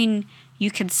 Doesn't mean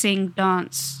you can sing,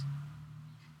 dance,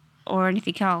 or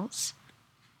anything else.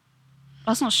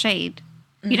 That's not shade.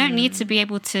 You don't need to be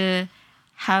able to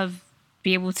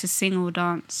sing or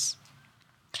dance.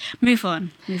 Move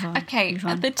on. Okay,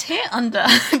 the tier under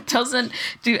doesn't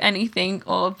do anything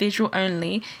or visual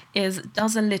only is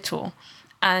does a little.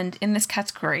 And in this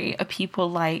category are people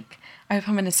like, I hope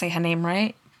I'm going to say her name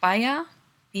right, Bia,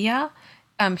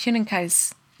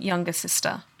 Hyunkai's younger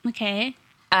sister. Okay.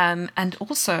 And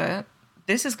also,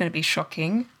 this is going to be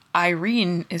shocking,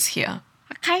 Irene is here.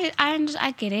 Okay,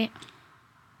 I get it.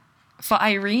 For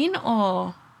Irene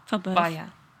or For both.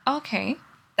 Bia? Okay.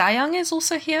 Dayoung is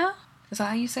also here. Is that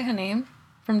how you say her name?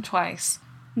 From Twice.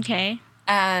 Okay.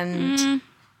 And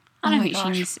I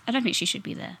don't think she should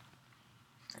be there.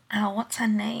 oh, what's her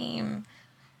name?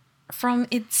 From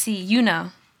ITZY,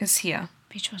 Yuna is here.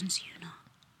 Which one's Yuna?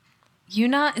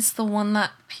 Yuna is the one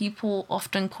that people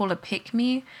often call a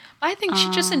pick-me. I think she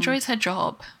just enjoys her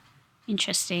job.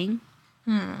 Interesting.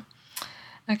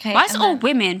 Okay. Why is it all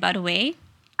women, by the way?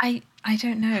 I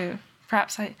don't know.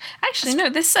 Perhaps I... Actually, no,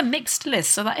 this is a mixed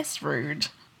list, so that is rude.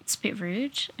 It's a bit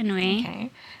rude.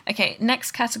 Anyway. Okay,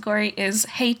 next category is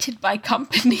hated by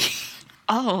company.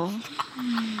 Oh.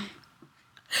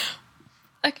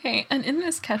 Okay, and in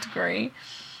this category,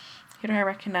 who do I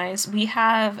recognize? We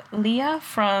have Leah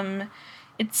from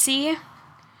ITZY,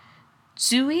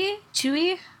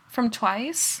 Zui from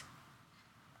Twice.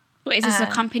 What, is this a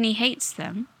company hates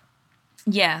them?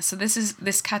 Yeah, so this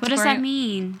category. What does that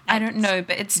mean? I don't know,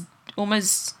 but it's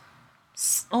almost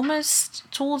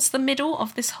towards the middle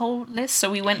of this whole list.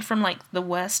 So we went from like the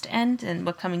worst end and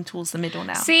we're coming towards the middle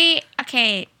now. See,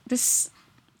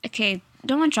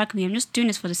 don't want to drag me. I'm just doing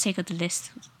this for the sake of the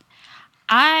list.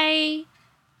 I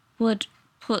would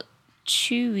put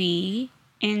Chewy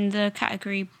in the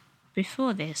category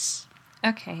before this.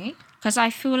 Okay. Because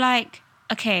I feel like,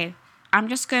 I'm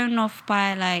just going off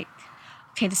by like,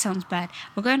 this sounds bad.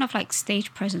 We're going off like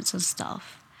stage presence and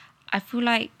stuff. I feel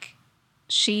like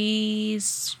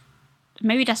she's,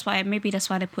 maybe that's why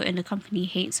they put in the company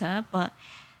hates her, but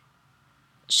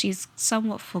she's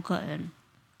somewhat forgotten.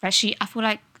 But I feel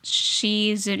like she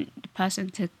isn't the person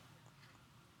to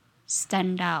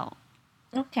stand out.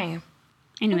 Okay.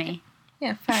 Anyway. Okay.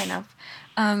 Yeah, fair enough.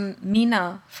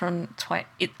 Mina from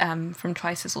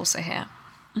Twice is also here.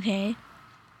 Okay.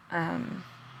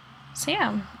 So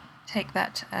yeah, take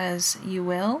that as you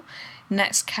will.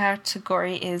 Next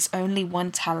category is only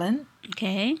one talent.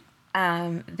 Okay.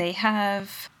 They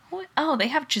have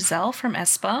Giselle from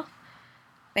aespa.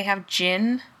 They have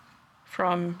Jin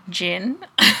from Jin.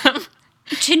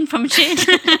 Jin from Jin.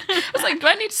 I was like, do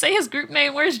I need to say his group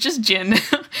name? Where's just Jin?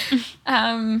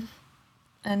 And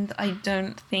I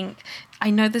don't think... I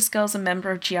know this girl's a member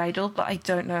of G-Idol, but I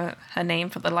don't know her name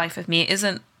for the life of me. It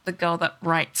isn't the girl that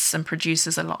writes and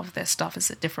produces a lot of their stuff. It's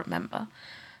a different member.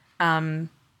 And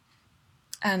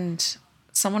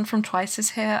someone from Twice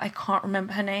is here. I can't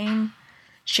remember her name.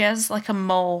 She has like a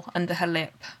mole under her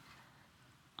lip.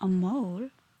 A mole?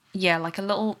 Yeah, like a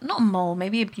little... Not a mole,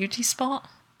 maybe a beauty spot.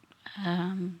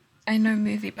 I know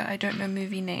movie, but I don't know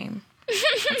movie name.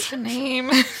 What's her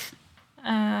name?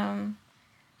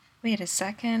 Wait a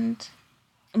second.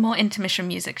 More intermission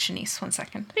music, Shanice. 1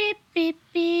 second. Beep, beep,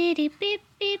 beep, beep,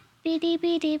 beep, beep,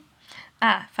 beep, beep.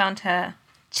 Found her.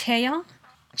 Chaeyoung.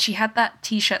 She had that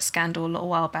t-shirt scandal a little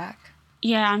while back.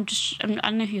 Yeah, I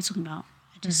know who you're talking about.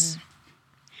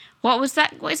 What was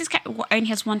that? What is this cat? Only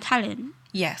has one talent?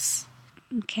 Yes.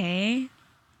 Okay.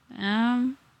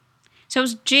 So it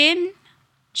was Jin,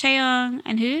 Chaeyoung,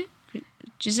 and who?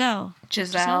 Giselle.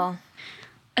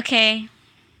 Okay.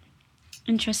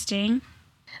 Interesting.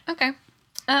 Okay.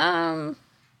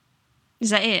 Is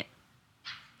that it?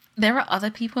 There are other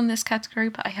people in this category,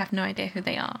 but I have no idea who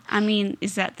they are. I mean,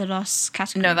 is that the last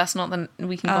category? No, that's not the...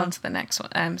 We can go on to the next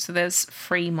one. So there's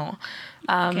 3 more.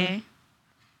 Okay.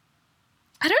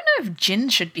 I don't know if Jin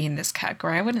should be in this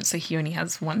category. I wouldn't say he only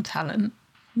has one talent.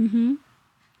 Mm-hmm.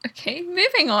 Okay,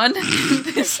 moving on.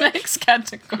 This next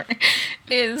category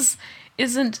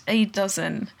isn't a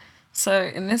dozen. So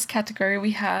in this category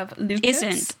we have Lucas.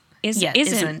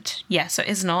 Isn't. Yeah, so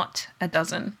is not a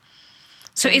dozen.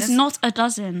 So it's not a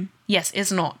dozen. Yes,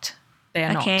 is not. They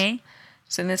are not. Okay.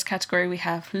 So in this category, we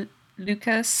have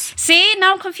Lucas. See,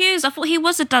 now I'm confused. I thought he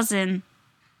was a dozen.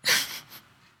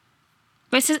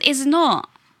 But it says it's not.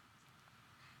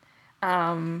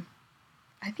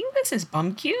 I think this is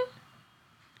Bumq.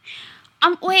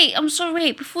 Wait, I'm sorry,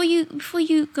 wait, before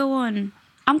you go on.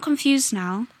 I'm confused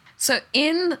now. So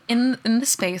in the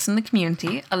space, in the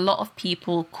community, a lot of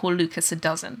people call Lucas a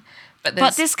dozen. But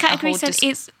this category said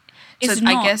it's so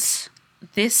not. I guess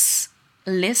this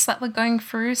list that we're going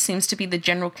through seems to be the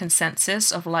general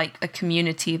consensus of like a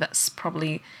community that's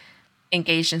probably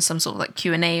engaged in some sort of like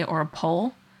Q&A or a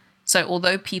poll. So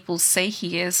although people say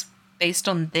he is, based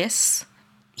on this,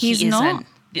 He's he not?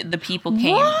 isn't. The people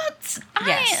came. What?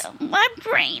 Yes. My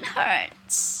brain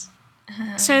hurts.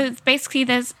 So basically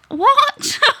there's...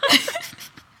 What?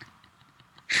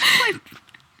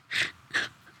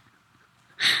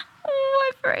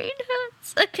 my brain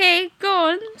hurts. Okay,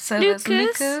 go on. So there's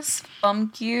Lucas,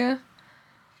 Bumq.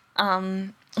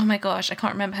 Oh my gosh, I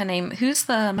can't remember her name. Who's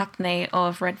the maknae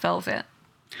of Red Velvet?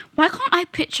 Why can't I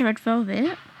picture Red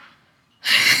Velvet?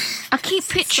 I keep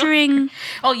picturing...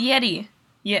 Oh, Yeti.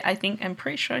 Yeah, I'm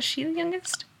pretty sure she's the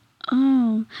youngest.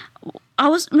 Oh,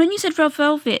 when you said Red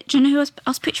Velvet, do you know who I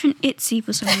was picturing? Itzy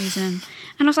for some reason.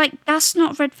 And I was like, that's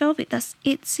not Red Velvet, that's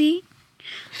Itzy.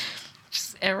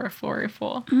 Just error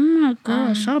 404. Oh my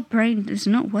gosh, our brain is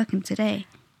not working today.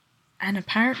 And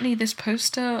apparently this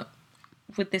poster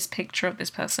with this picture of this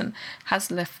person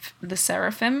has left the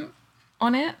seraphim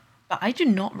on it, but I do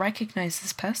not recognize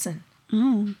this person.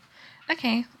 Oh.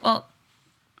 Okay, well,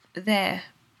 they're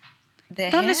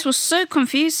That here. list was so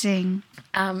confusing.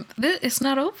 It's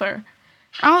not over.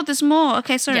 Oh, there's more.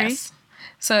 Okay, sorry. Yes.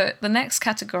 So the next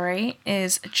category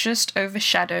is just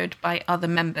overshadowed by other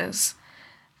members.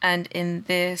 And in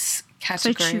this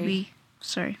So category... chewy.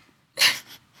 Sorry.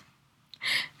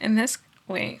 In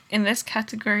this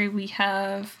category we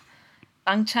have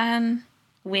Bangchan,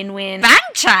 Win-Win.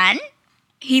 Bang-chan?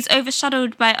 He's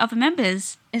overshadowed by other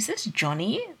members. Is this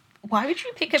Johnny? Why would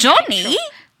you pick a Johnny? picture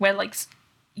where like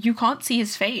you can't see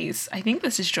his face? I think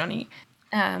this is Johnny.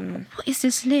 What is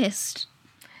this list?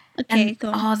 Okay, And, go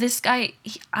on. this guy,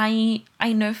 I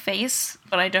know face,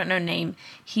 but I don't know name.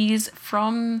 He's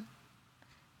from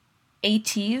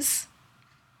 80s.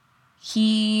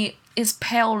 He is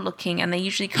pale looking, and they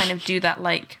usually kind of do that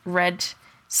like red,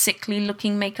 sickly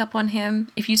looking makeup on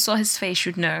him. If you saw his face,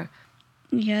 you'd know.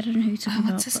 Yeah, I don't know who to talk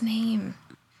about. What's his name?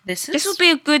 This This would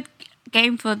be a good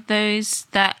game for those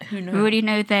that Who know? already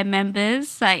know their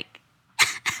members. Like,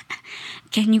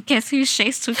 can you guess who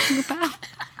Shay's talking about?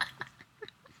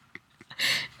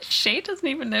 Shay doesn't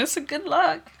even know, so good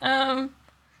luck. What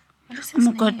is Oh his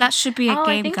my god, name? that should be a I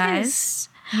game, think guys.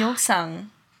 Yo-sang.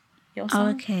 Oh,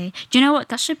 okay. Do you know what?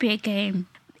 That should be a game.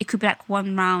 It could be like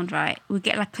one round, right? We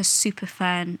get like a super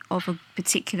fan of a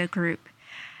particular group.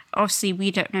 Obviously,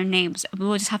 we don't know names. We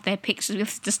will just have their pictures. We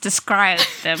have to just describe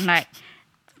them like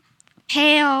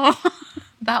pale.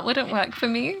 That wouldn't work for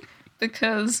me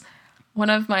because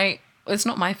it's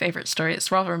not my favorite story,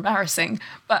 it's rather embarrassing,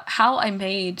 but how I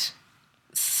made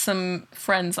some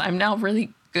friends I'm now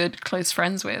really good close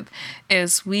friends with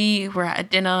is we were at a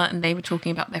dinner and they were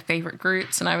talking about their favorite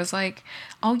groups and I was like,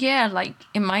 oh yeah, like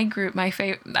in my group my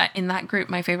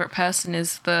favorite person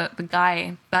is the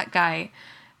guy,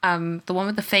 the one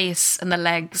with the face and the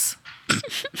legs.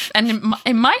 And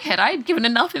in my head I had given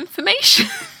enough information.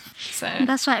 So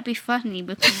That's why it'd be funny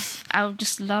because I would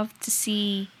just love to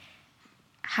see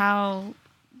how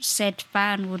said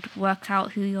fan would work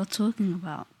out who you're talking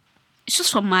about. It's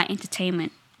just for my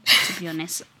entertainment, to be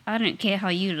honest. I don't care how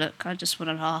you look. I just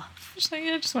want to laugh.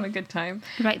 I just want a good time.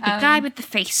 Like the guy with the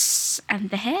face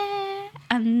and the hair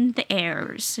and the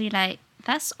ears. So you're like,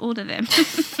 that's all of them.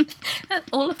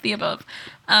 All of the above.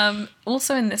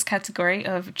 Also in this category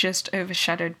of just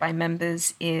overshadowed by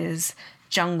members is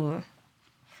Jungwoo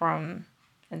from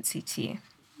NCT.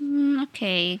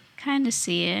 Okay, kind of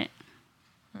see it.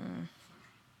 And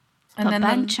But then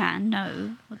Bang-chan,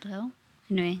 no. What the hell?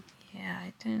 Anyway. yeah,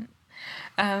 I don't.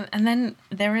 And then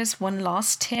there is one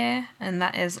last tier, and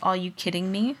that is Are You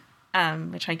Kidding Me?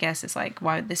 Which I guess is like,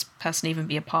 why would this person even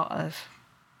be a part of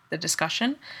the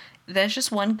discussion? There's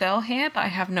just one girl here, but I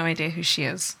have no idea who she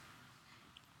is.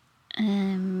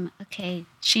 Okay.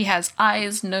 She has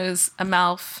eyes, nose, a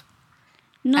mouth,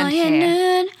 and 너의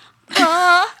hair.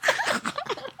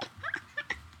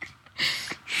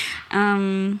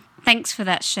 눈 Thanks for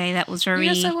that, Shay. That was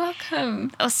You're so welcome.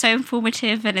 that was so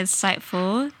informative and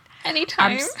insightful.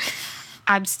 Anytime.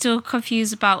 I'm still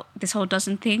confused about this whole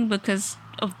dozen thing because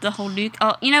of the whole Luke.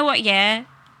 Oh, you know what? Yeah,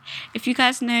 if you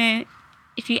guys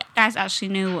actually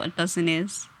know what a dozen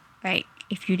is, like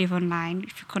if you live online,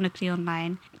 if you're chronically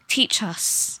online, teach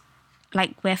us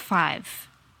like we're 5.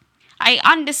 I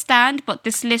understand, but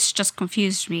this list just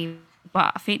confused me.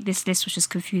 But I think this list was just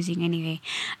confusing anyway.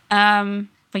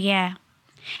 But yeah.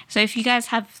 So if you guys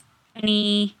have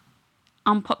any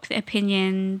unpopular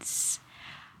opinions,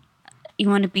 you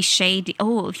want to be shady.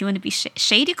 Oh, if you want to be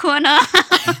shady corner.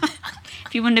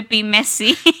 If you want to be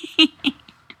messy.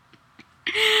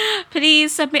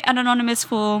 Please submit an anonymous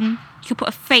form. You can put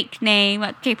a fake name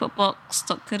at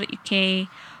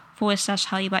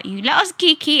kpopbox.co.uk/how you about you. Let us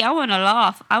kiki. I want to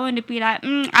laugh. I want to be like,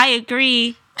 I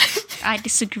agree. I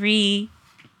disagree.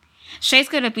 Shay's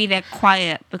going to be there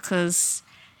quiet because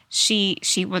she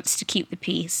wants to keep the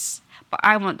peace. But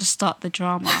I want to start the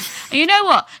drama. And you know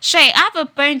what? Shay, I have a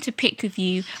bone to pick with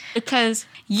you because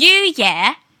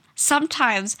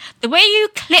sometimes the way you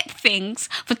clip things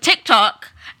for TikTok,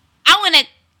 I want to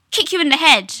kick you in the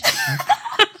head.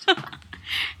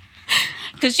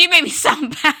 Because you made me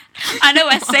sound bad. I know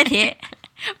I said it,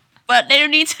 but they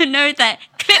don't need to know that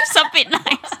clip's a bit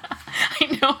nice. I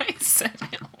know I said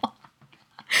it.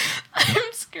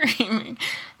 I'm screaming.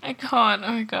 I can't.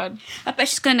 Oh my god. I bet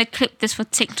she's going to clip this for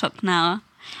TikTok now.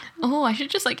 Oh, I should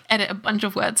just like edit a bunch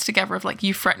of words together of like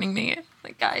you threatening me.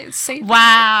 Like, guys, save me.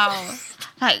 Wow.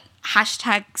 Like,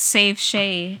 #save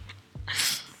Shay.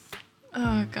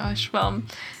 Oh gosh. Well,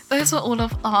 those were all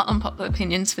of our unpopular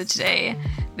opinions for today.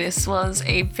 This was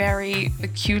a very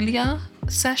peculiar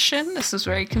session. This was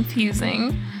very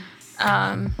confusing.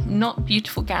 Not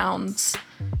beautiful gowns.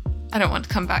 I don't want to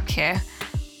come back here.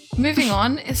 Moving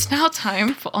on, it's now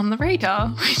time for On the Radar,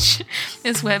 which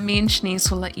is where me and Shanice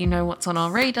will let you know what's on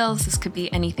our radars. This could be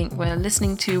anything we're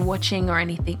listening to, watching, or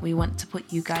anything we want to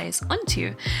put you guys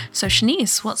onto. So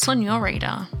Shanice, what's on your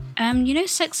radar?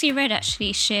 Sexy Red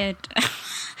actually shared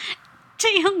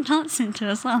Taehyung dancing to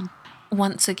a song.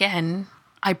 Once again,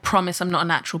 I promise I'm not a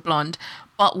natural blonde,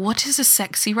 but what is a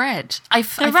Sexy Red?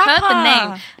 I've heard the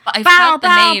name, but I've heard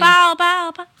the name. Bow.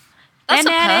 That's a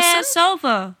person? It's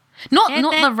over. Not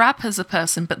the rap as a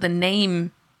person, but the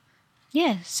name.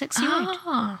 Yeah, Sexy Red.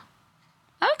 Ah,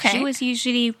 okay. She was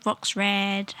usually rocks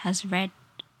red, has red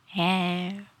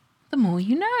hair. The more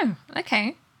you know.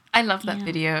 Okay. I love that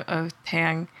video of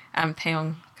Taeyong,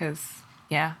 because,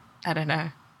 I don't know.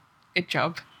 Good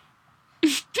job.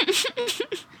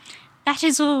 That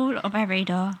is all on my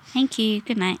radar. Thank you.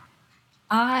 Good night.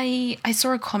 I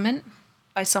saw a comment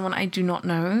by someone I do not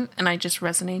know, and I just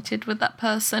resonated with that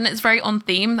person. It's very on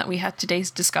theme that we had today's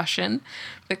discussion,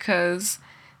 because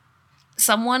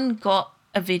someone got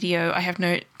a video. I have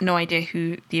no idea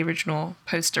who the original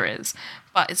poster is,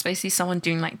 but it's basically someone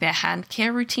doing like their hand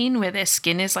care routine where their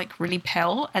skin is like really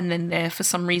pale, and then they're for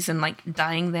some reason like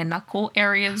dyeing their knuckle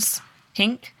areas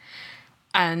pink.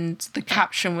 And the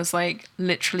caption was like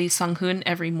literally Sunghoon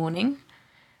every morning.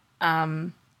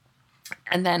 And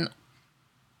then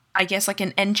I guess like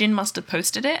an engine must have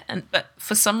posted it, but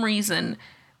for some reason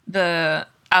the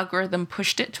algorithm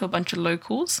pushed it to a bunch of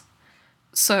locals.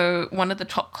 So one of the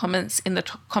top comments in the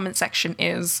comment section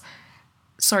is,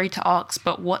 sorry to ask,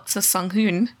 but what's a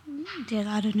Sunghoon?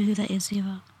 Yeah, I don't know who that is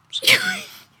either.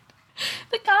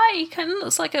 The guy kind of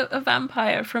looks like a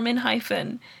vampire from In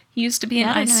Hyphen. He used to be an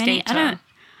ice skater.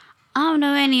 I don't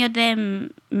know any of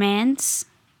them mans.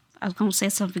 I was going to say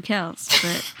something else,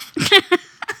 but...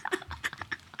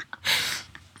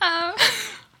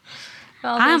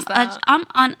 Well, I'm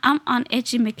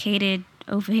uneducated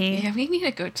over here. Yeah, we need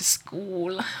to go to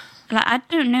school. Like, I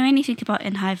don't know anything about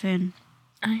Enhyven.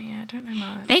 Oh yeah, I don't know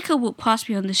much. They could walk past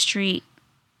me on the street,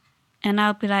 and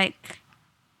I would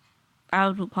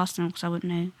walk past them because I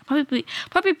wouldn't know. I'd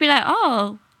probably be like,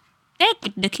 oh, they're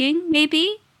good looking,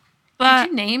 maybe. But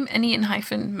did you name any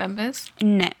Enhypen members?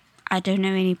 No, I don't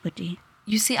know anybody.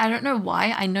 You see, I don't know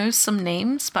why. I know some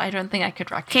names, but I don't think I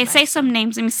could recognize. Okay, say some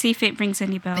names. Let me see if it rings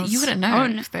any bells. But you wouldn't know. Oh,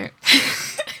 no.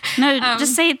 No,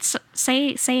 just say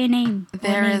a name.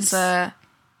 There is a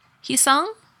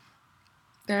Hisang.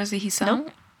 There is a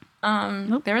Hisang.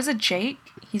 Nope. There is a Jake.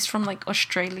 He's from like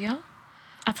Australia.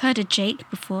 I've heard of Jake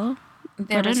before.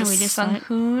 There is a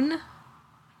Sunghoon.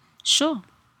 Sure.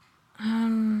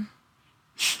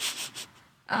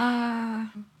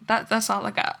 That's all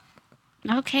I got.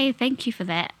 Okay, thank you for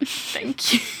that.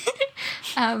 Thank you.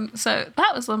 So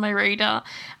that was on my radar.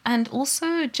 And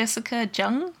also Jessica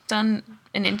Jung done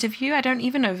an interview. I don't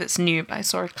even know if it's new, but I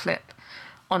saw a clip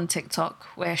on TikTok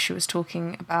where she was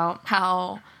talking about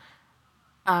how,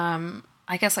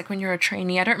 I guess like when you're a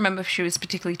trainee, I don't remember if she was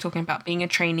particularly talking about being a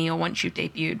trainee or once you've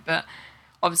debuted, but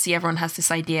obviously everyone has this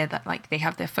idea that like they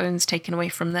have their phones taken away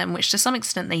from them, which to some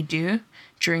extent they do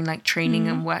during like training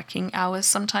and working hours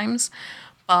sometimes.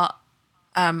 But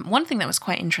One thing that was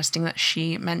quite interesting that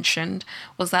she mentioned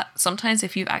was that sometimes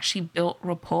if you've actually built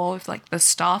rapport with like the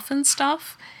staff and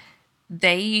stuff,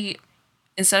 they,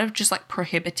 instead of just like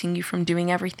prohibiting you from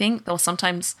doing everything,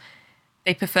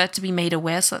 they prefer to be made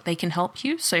aware so that they can help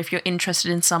you. So if you're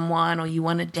interested in someone or you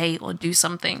want to date or do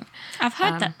something. I've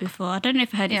heard that before. I don't know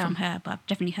if I heard it from her, but I've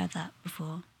definitely heard that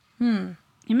before.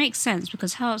 It makes sense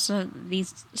because how else are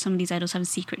some of these idols having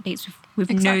secret dates with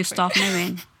no staff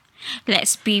knowing?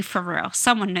 Let's be for real.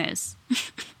 Someone knows.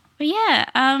 But yeah,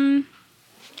 that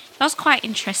was quite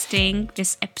interesting,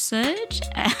 this episode.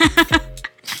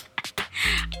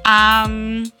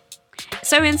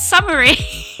 So in summary...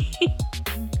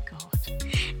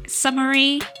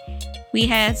 we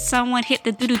had someone hit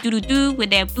the do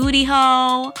with their booty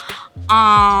hole.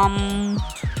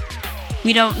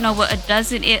 We don't know what a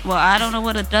dozen is. Well, I don't know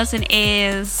what a dozen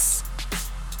is.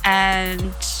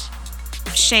 And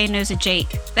Shay knows a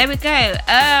Jake. There we go.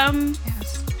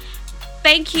 Yes.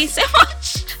 Thank you so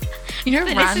much. You know,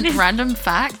 random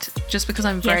fact, just because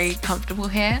I'm very comfortable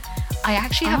here, I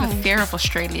actually have a fear of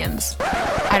Australians.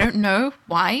 I don't know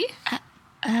why.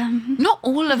 Not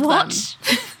all of them.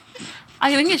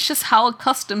 I think it's just how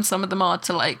accustomed some of them are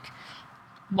to like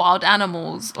wild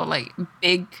animals or like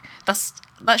big. That's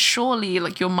surely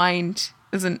like your mind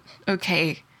isn't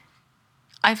okay.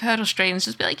 I've heard Australians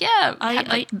just be like, yeah, I had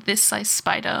like this size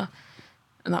spider,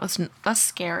 and that's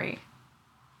scary.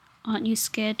 Aren't you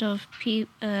scared of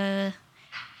people that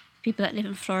live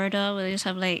in Florida where they just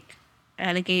have like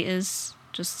alligators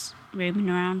just roaming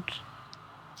around?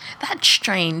 That's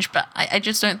strange, but I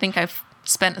just don't think I've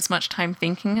spent as much time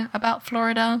thinking about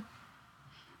Florida.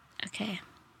 Okay.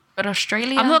 But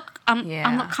Australia... I'm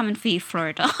not coming for you,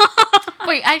 Florida.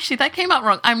 Wait, actually, that came out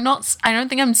wrong. I don't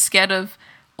think I'm scared of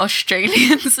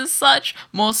Australians as such.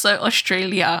 More so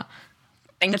Australia.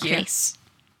 Thank you. Place.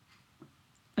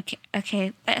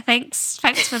 Okay. Thanks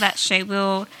for that, Shay.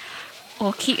 We'll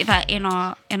keep that in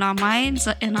our minds,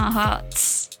 in our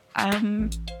hearts.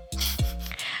 Thanks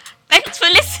for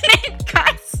listening,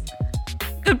 guys.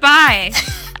 Goodbye.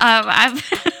 I've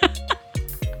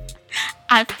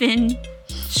been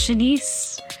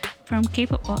Shanice from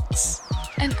K-Pop Box.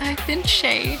 And I've been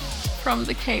Shay from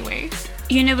the K-Ways.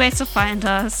 You know where to find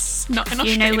us. Not in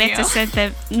Australia. You know where to send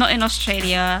them. Not in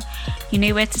Australia. You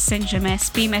know where to send your mess.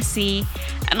 Be messy.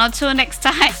 And until next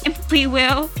time, we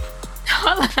will.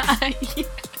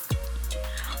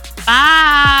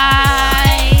 Bye.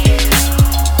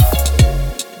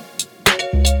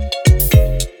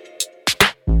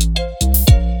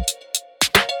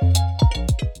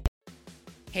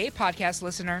 Hey, podcast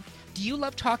listener. Do you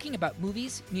love talking about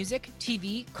movies, music,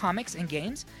 TV, comics, and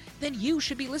games? Then you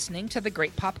should be listening to The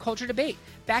Great Pop Culture Debate,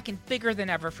 back and bigger than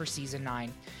ever for Season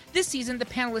 9. This season, the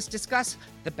panelists discuss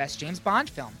the best James Bond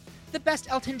film, the best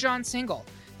Elton John single,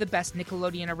 the best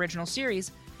Nickelodeon original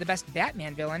series, the best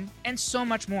Batman villain, and so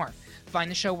much more. Find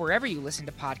the show wherever you listen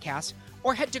to podcasts,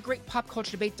 or head to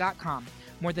greatpopculturedebate.com.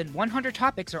 More than 100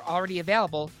 topics are already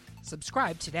available.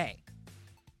 Subscribe today.